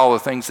upset at all the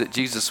things that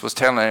Jesus was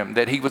telling them,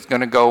 that he was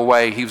going to go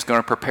away, he was going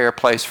to prepare a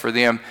place for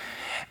them,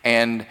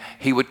 and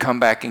he would come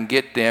back and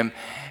get them.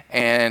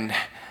 And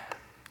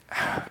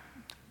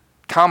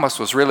Thomas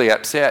was really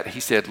upset. He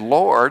said,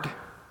 Lord,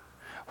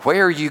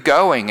 where are you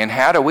going, and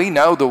how do we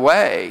know the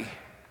way?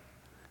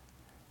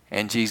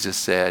 And Jesus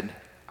said,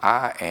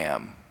 I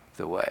am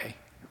the way,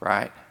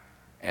 right?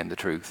 And the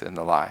truth and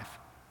the life.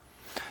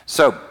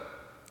 So,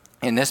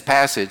 in this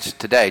passage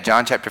today,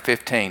 John chapter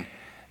 15,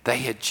 they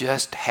had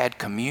just had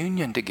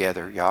communion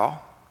together,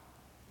 y'all.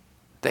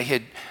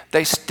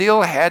 They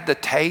still had the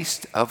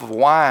taste of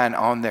wine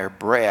on their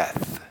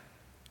breath.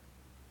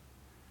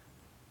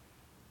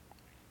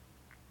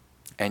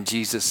 And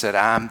Jesus said,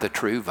 I'm the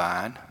true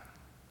vine.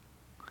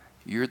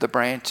 You're the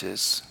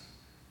branches.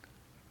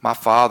 My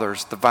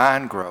Father's the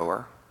vine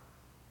grower.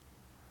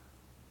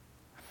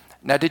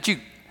 Now, did you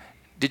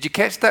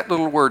catch that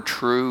little word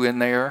true in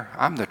there?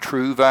 I'm the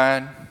true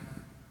vine.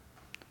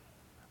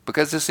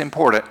 Because it's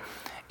important.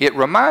 It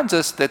reminds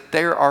us that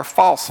there are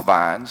false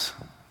vines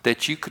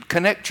that you could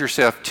connect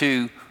yourself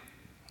to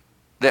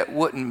that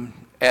wouldn't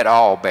at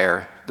all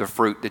bear the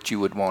fruit that you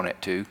would want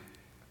it to.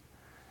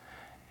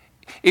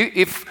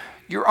 If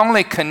you're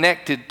only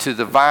connected to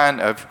the vine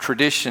of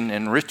tradition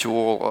and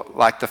ritual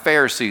like the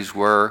Pharisees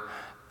were,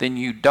 then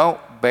you don't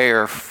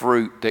bear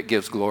fruit that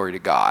gives glory to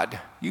God.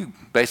 You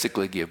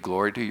basically give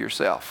glory to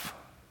yourself.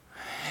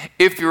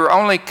 If you're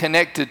only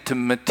connected to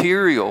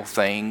material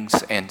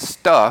things and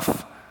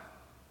stuff,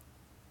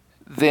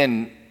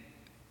 then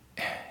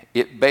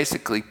it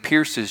basically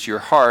pierces your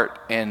heart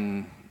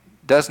and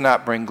does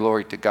not bring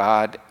glory to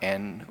God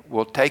and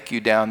will take you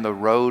down the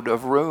road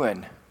of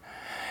ruin.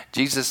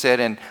 Jesus said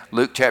in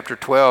Luke chapter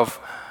 12,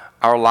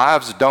 our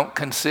lives don't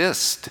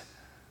consist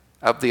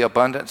of the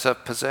abundance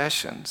of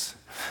possessions.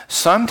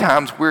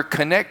 Sometimes we're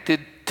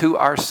connected to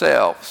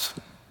ourselves.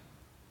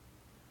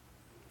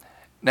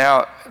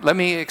 Now, let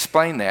me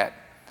explain that.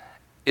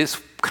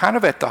 It's kind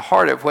of at the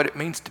heart of what it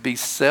means to be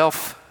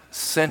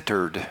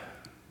self-centered.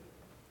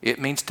 It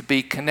means to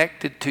be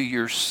connected to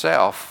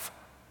yourself.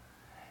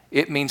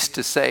 It means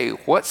to say,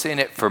 what's in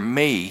it for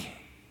me?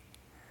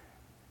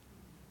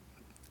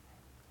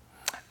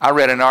 I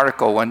read an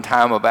article one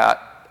time about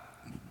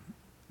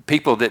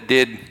people that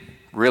did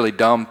really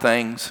dumb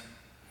things.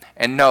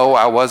 And no,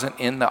 I wasn't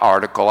in the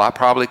article. I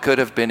probably could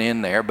have been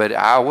in there, but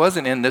I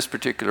wasn't in this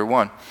particular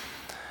one.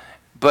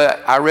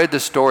 But I read the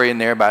story in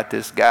there about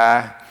this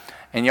guy,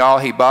 and y'all,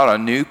 he bought a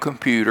new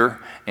computer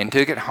and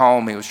took it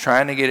home. He was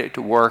trying to get it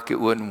to work. It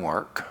wouldn't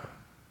work.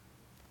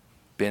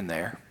 Been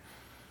there.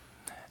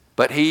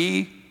 But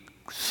he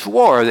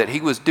swore that he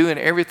was doing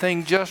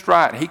everything just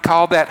right. He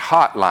called that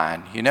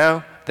hotline,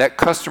 that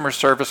customer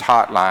service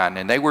hotline,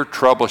 and they were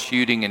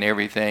troubleshooting and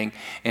everything,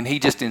 and he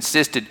just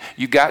insisted,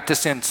 you got to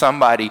send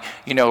somebody,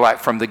 like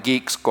from the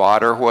Geek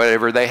Squad or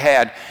whatever they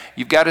had,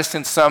 you've got to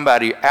send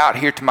somebody out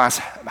here to my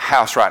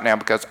house right now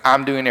because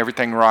I'm doing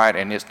everything right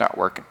and it's not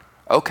working.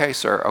 Okay,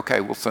 sir,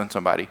 okay, we'll send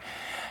somebody.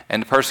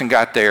 And the person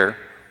got there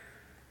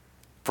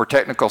for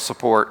technical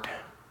support,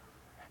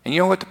 and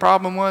you know what the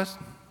problem was?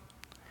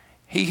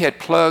 He had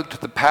plugged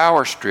the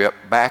power strip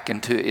back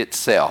into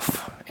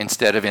itself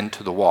instead of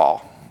into the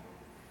wall.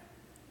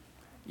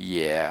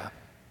 Yeah,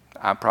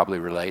 I'm probably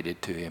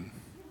related to him.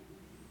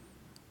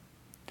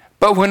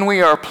 But when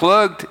we are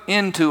plugged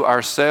into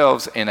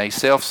ourselves in a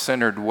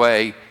self-centered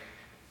way,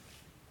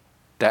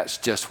 that's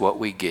just what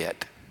we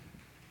get.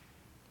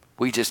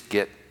 We just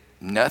get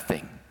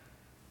nothing.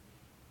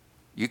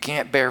 You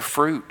can't bear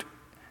fruit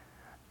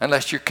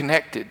unless you're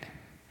connected.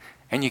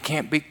 And you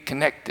can't be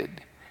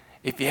connected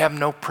if you have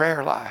no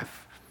prayer life.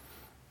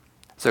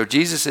 So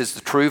Jesus is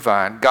the true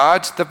vine.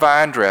 God's the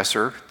vine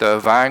dresser, the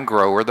vine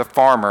grower, the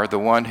farmer, the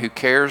one who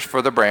cares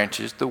for the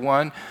branches, the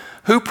one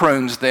who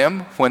prunes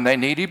them when they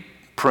need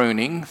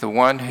pruning, the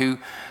one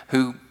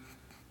who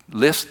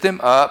lifts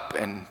them up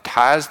and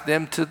ties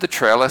them to the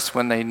trellis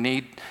when they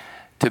need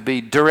to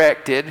be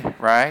directed,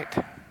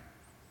 right?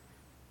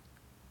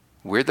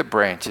 We're the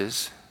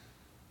branches.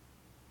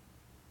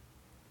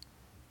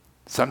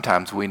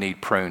 Sometimes we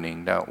need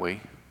pruning, don't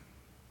we?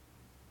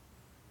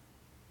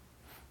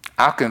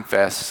 I'll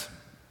confess,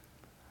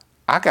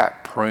 I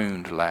got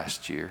pruned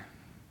last year.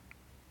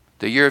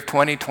 The year of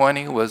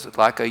 2020 was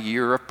like a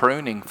year of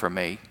pruning for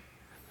me.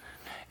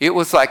 It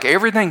was like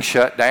everything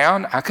shut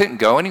down. I couldn't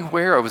go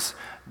anywhere. I was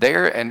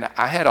there, and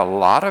I had a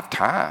lot of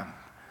time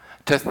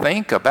to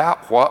think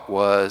about what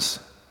was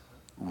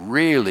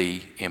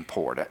really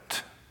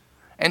important.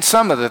 And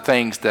some of the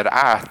things that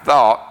I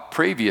thought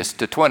previous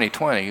to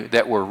 2020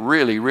 that were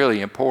really,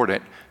 really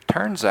important,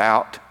 turns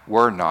out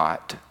were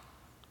not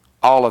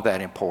all of that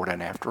important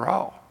after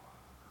all.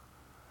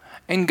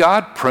 And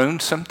God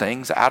pruned some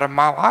things out of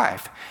my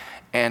life.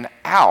 And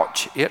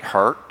ouch, it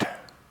hurt.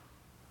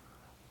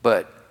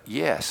 But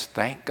yes,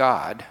 thank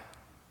God.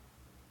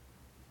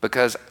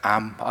 Because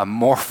I'm a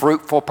more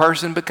fruitful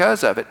person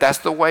because of it. That's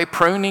the way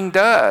pruning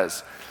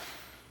does.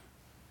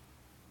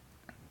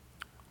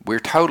 We're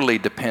totally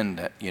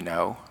dependent,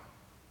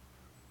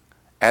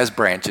 as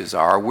branches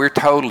are. We're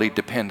totally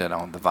dependent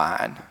on the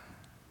vine.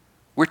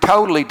 We're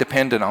totally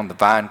dependent on the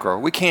vine grower.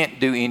 We can't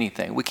do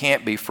anything. We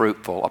can't be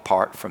fruitful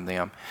apart from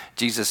them.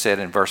 Jesus said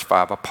in verse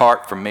 5,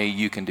 apart from me,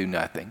 you can do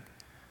nothing.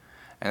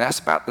 And that's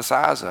about the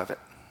size of it.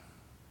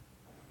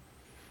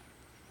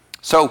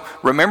 So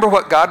remember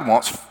what God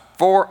wants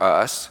for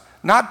us,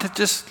 not to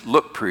just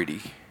look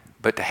pretty,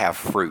 but to have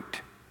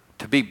fruit,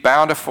 to be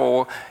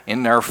bountiful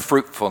in their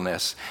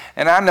fruitfulness.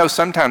 And I know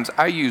sometimes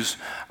I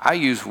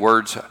use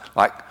words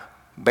like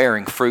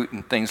bearing fruit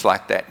and things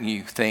like that, and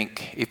you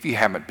think, if you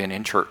haven't been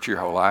in church your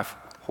whole life,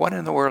 what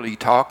in the world are you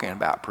talking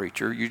about,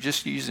 preacher? You're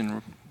just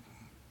using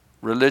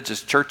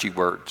religious, churchy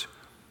words.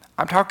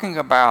 I'm talking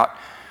about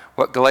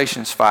what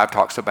Galatians 5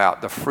 talks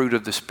about, the fruit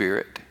of the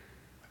Spirit,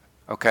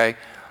 okay?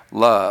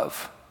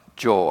 Love,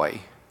 joy,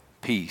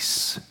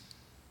 peace,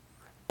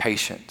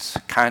 patience,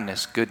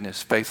 kindness,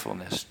 goodness,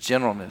 faithfulness,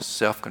 gentleness,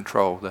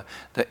 self-control,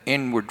 the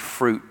inward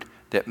fruit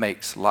that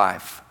makes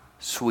life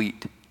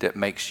sweet, that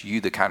makes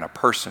you the kind of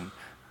person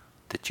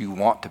that you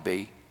want to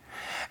be.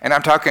 And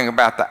I'm talking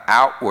about the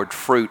outward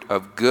fruit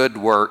of good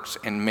works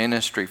and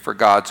ministry for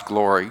God's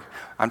glory.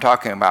 I'm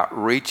talking about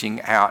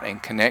reaching out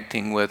and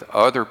connecting with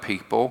other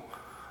people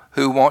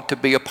who want to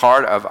be a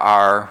part of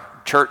our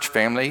church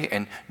family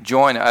and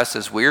join us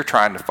as we're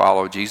trying to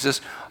follow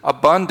Jesus.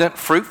 Abundant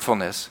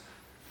fruitfulness.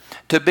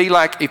 To be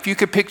like, if you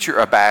could picture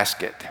a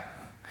basket,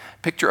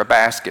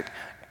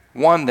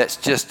 one that's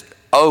just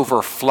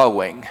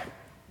overflowing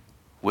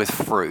with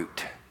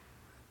fruit.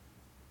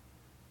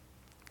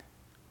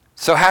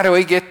 So how do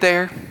we get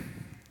there?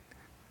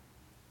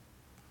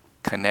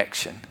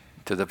 Connection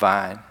to the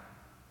vine.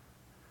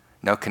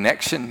 No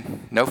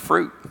connection, no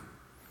fruit.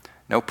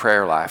 No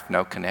prayer life,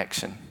 no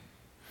connection.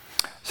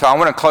 So I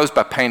want to close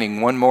by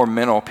painting one more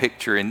mental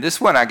picture. And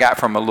this one I got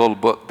from a little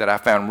book that I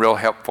found real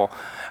helpful.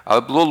 A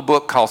little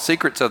book called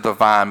Secrets of the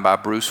Vine by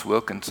Bruce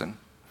Wilkinson.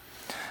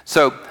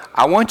 So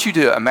I want you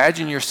to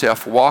imagine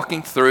yourself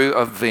walking through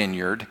a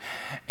vineyard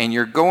and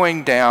you're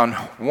going down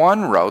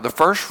one row. The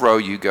first row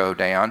you go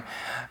down,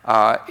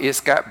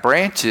 it's got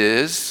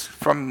branches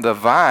from the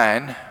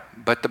vine,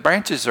 but the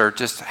branches are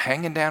just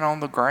hanging down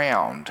on the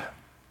ground.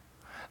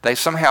 They've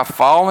somehow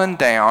fallen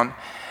down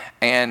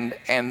and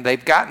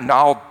they've gotten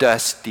all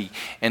dusty.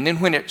 And then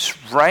when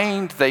it's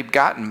rained, they've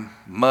gotten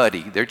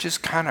muddy. They're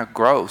just kind of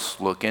gross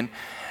looking.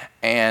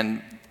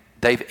 And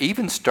they've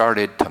even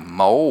started to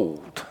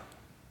mold.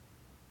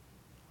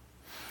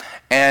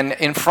 And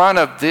in front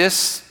of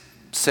this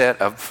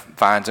set of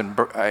vines and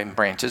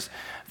branches,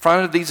 in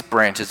front of these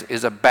branches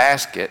is a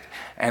basket,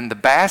 and the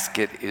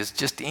basket is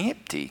just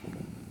empty.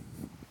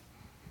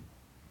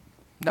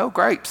 No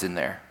grapes in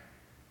there.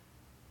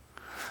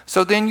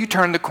 So then you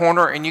turn the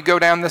corner and you go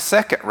down the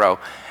second row,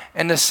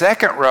 and the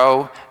second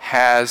row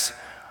has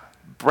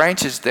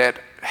branches that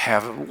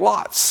have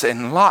lots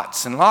and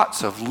lots and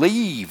lots of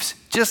leaves,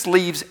 just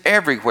leaves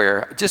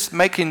everywhere, just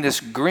making this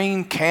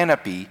green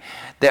canopy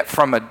that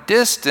from a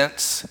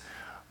distance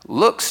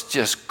looks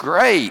just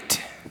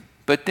great.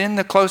 But then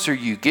the closer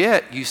you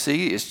get, you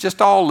see it's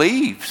just all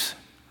leaves.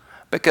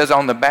 Because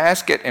on the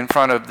basket in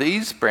front of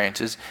these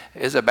branches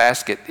is a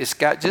basket. It's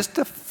got just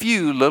a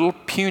few little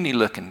puny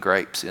looking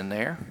grapes in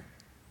there.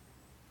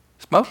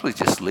 It's mostly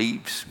just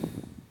leaves.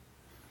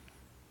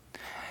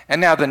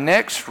 And now the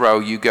next row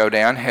you go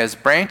down has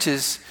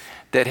branches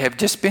that have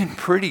just been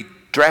pretty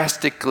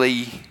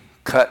drastically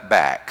cut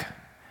back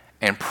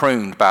and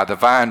pruned by the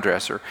vine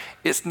dresser.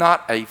 It's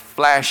not a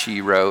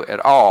flashy row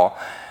at all.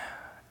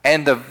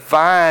 And the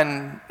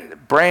vine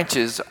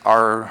branches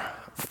are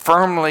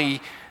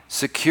firmly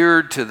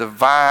secured to the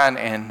vine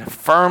and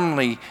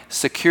firmly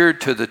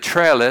secured to the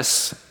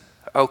trellis,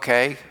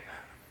 okay,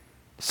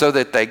 so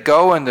that they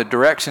go in the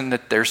direction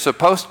that they're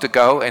supposed to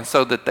go and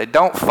so that they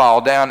don't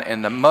fall down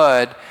in the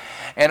mud.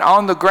 And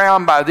on the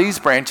ground by these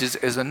branches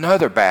is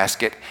another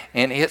basket,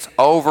 and it's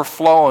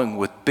overflowing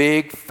with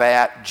big,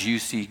 fat,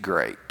 juicy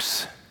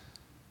grapes.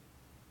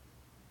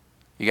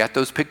 You got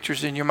those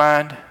pictures in your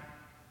mind?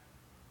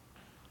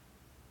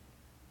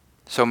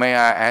 So may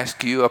I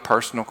ask you a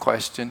personal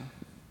question?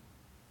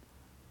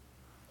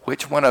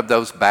 Which one of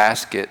those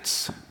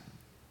baskets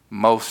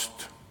most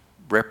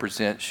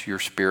represents your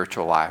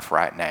spiritual life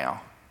right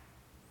now?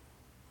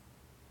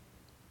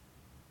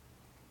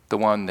 The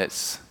one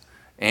that's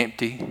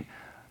empty?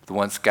 The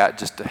one that's got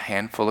just a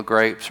handful of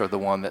grapes, or the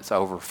one that's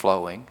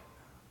overflowing?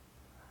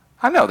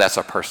 I know that's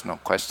a personal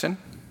question.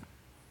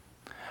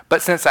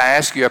 But since I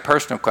ask you a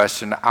personal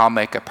question, I'll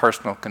make a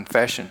personal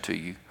confession to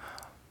you.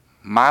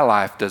 My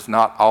life does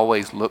not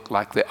always look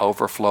like the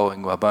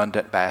overflowing,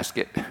 abundant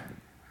basket.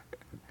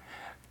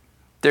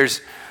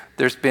 There's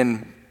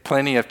been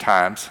plenty of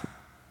times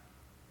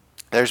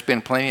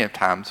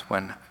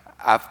when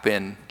I've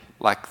been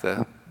like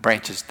the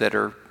branches that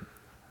are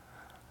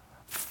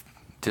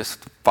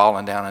just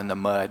falling down in the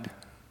mud.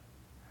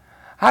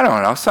 I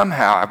don't know,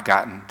 somehow I've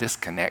gotten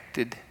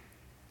disconnected.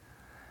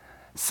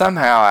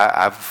 Somehow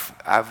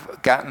I've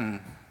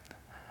gotten,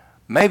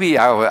 maybe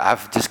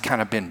I've just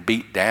kind of been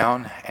beat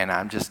down and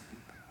I'm just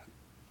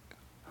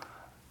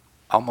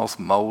almost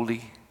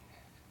moldy,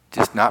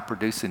 just not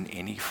producing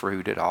any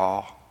fruit at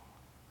all.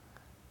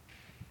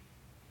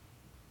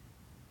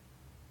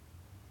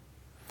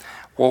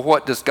 Well,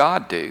 what does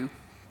God do?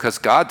 Because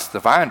God's the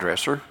vine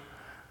dresser.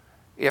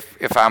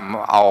 If I'm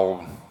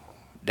all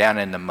down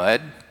in the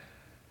mud.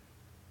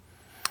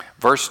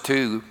 Verse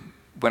 2,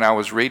 when I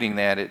was reading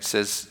that, it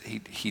says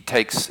he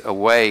takes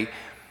away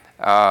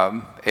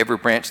every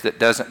branch that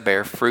doesn't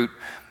bear fruit.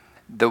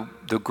 The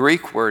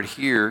Greek word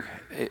here,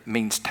 it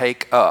means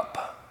take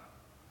up.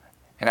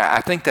 And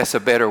I think that's a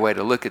better way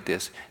to look at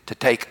this, to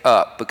take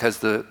up, because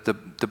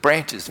the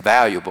branch is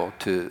valuable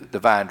to the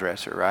vine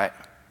dresser, right?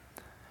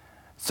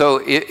 So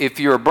if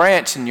you're a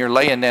branch and you're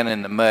laying down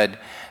in the mud,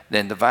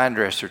 then the vine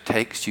dresser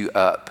takes you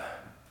up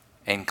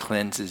and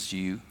cleanses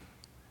you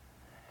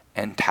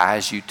and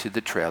ties you to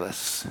the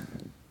trellis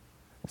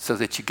so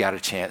that you got a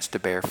chance to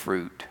bear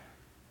fruit.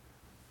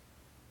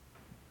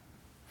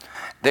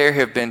 There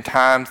have been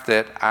times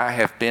that I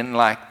have been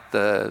like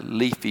the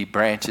leafy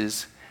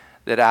branches,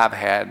 that I've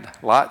had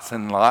lots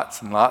and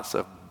lots and lots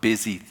of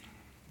busy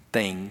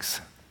things.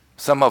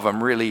 Some of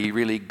them really,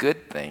 really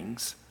good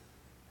things.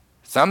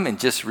 Some in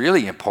just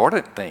really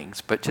important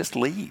things, but just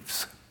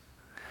leaves.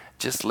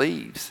 Just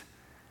leaves.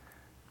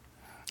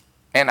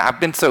 And I've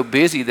been so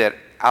busy that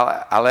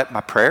I let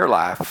my prayer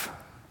life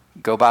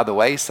go by the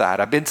wayside.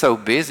 I've been so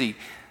busy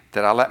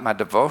that I let my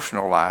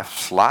devotional life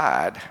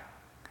slide.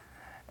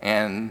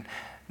 And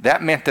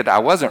that meant that I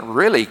wasn't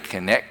really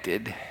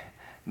connected,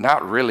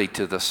 not really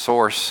to the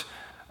source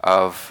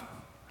of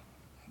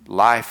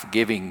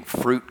life-giving,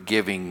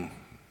 fruit-giving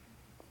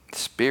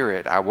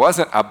Spirit. I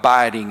wasn't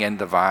abiding in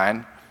the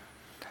vine.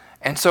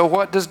 And so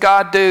what does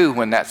God do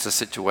when that's the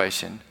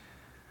situation?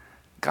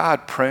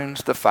 God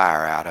prunes the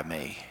fire out of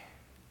me.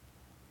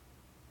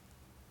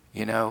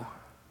 You know,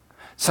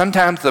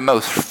 sometimes the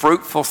most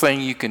fruitful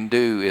thing you can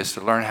do is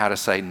to learn how to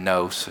say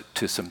no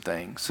to some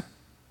things.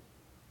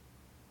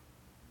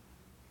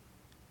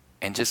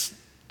 And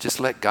just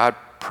let God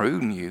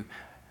prune you.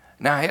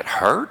 Now, it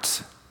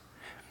hurts.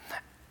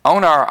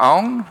 On our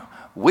own,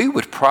 we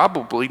would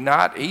probably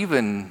not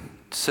even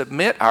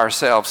submit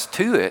ourselves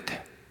to it.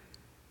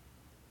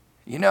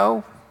 You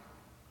know,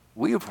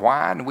 we would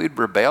whine, we'd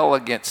rebel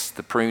against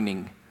the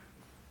pruning.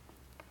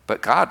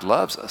 But God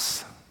loves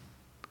us.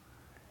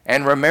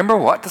 And remember,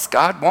 what does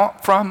God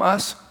want from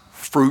us?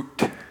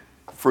 Fruit.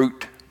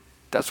 Fruit.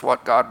 That's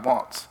what God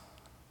wants.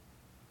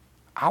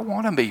 I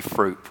want to be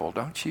fruitful,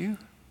 don't you?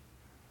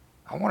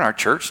 I want our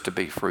church to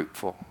be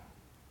fruitful.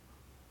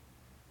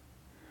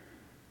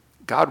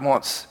 God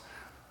wants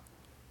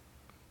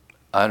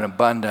an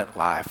abundant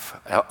life,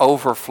 an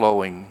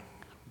overflowing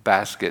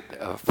basket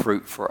of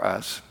fruit for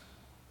us,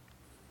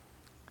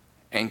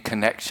 and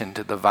connection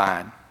to the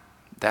vine.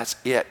 That's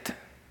it.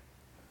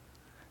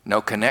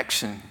 No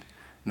connection,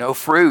 no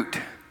fruit,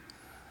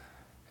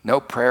 no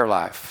prayer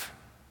life,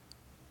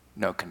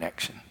 no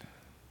connection.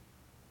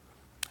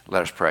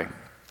 Let us pray.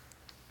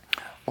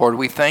 Lord,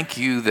 we thank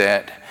you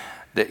that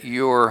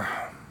your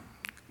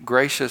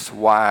gracious,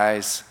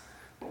 wise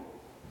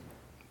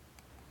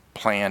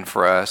plan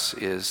for us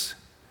is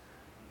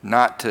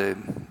not to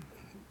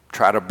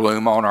try to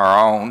bloom on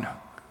our own,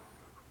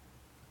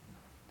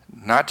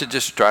 not to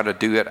just try to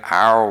do it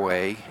our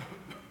way,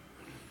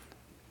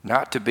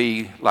 not to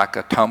be like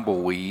a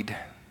tumbleweed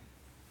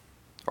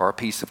or a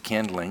piece of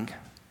kindling,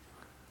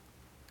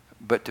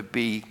 but to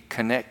be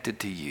connected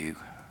to you,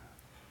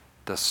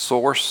 the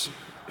source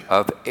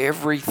of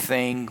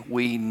everything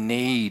we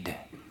need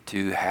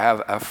to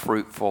have a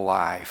fruitful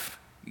life.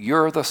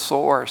 You're the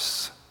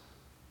source.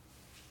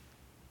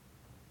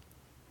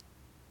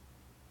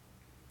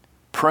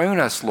 Prune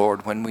us,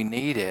 Lord, when we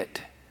need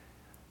it,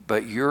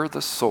 but you're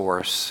the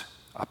source.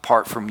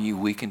 Apart from you,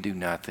 we can do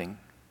nothing.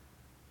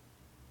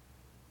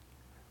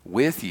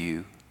 With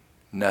you,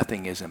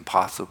 nothing is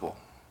impossible.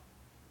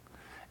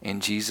 In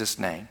Jesus'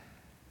 name,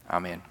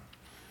 amen.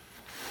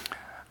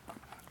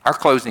 Our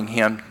closing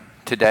hymn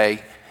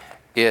today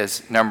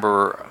is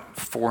number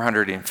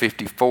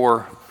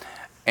 454.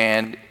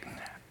 And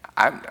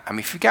I mean,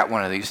 if you've got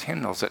one of these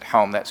hymnals at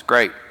home, that's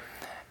great.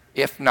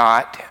 If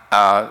not,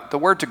 the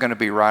words are going to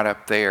be right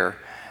up there.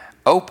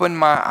 Open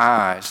my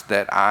eyes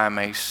that I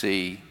may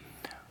see.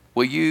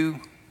 Will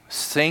you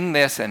sing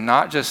this and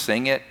not just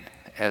sing it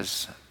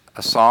as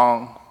a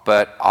song,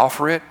 but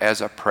offer it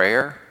as a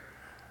prayer?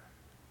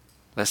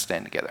 Let's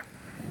stand together.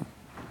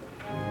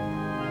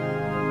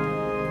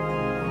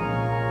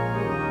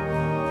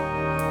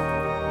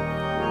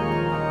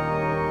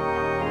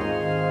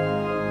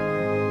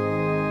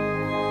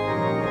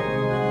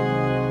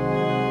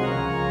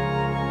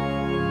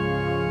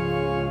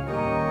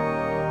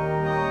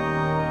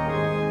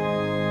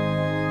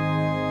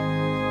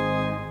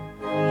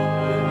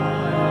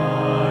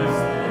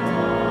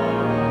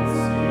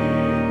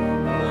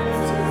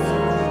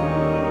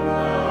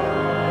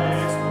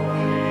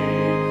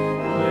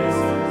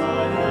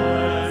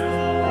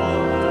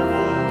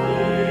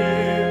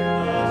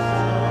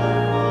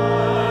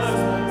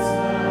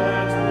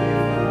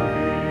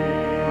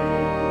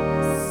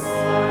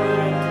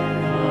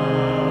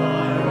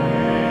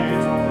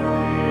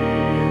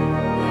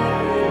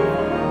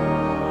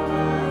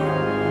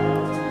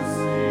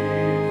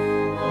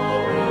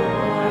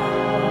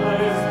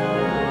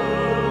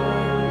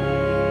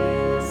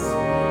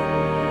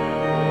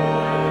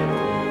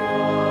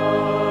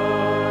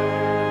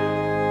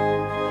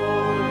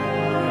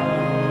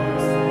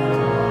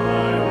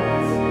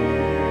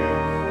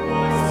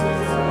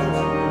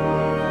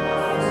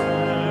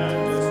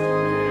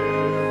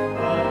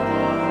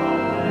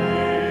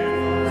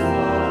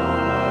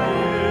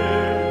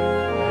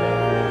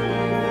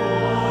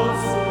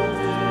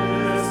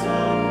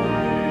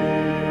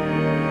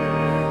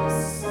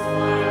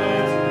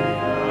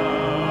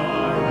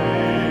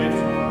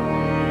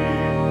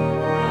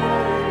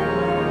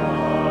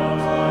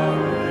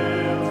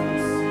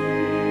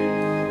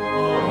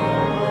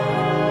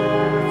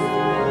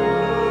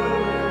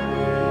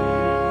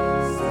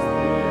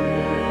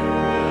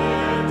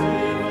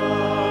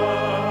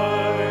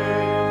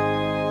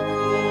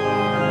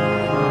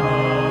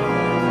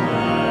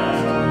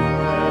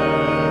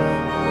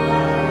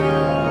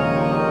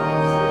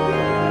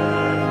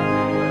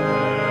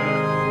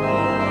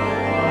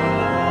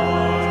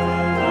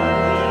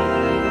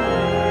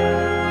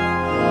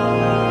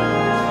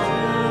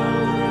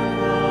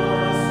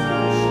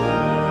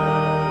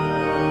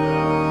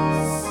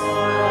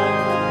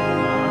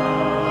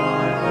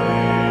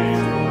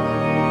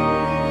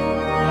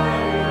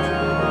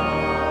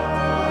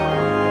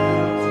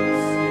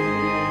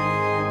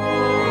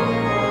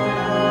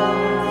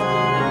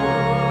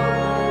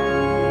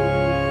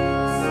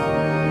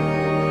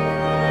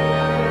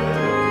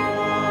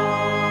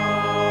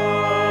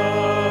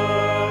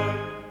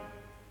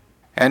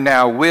 And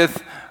now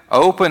with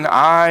open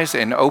eyes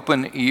and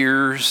open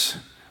ears,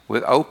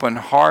 with open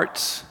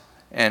hearts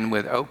and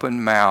with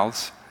open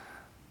mouths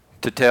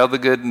to tell the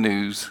good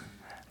news,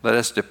 let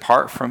us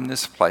depart from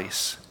this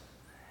place.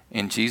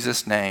 In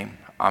Jesus' name,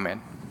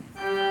 amen.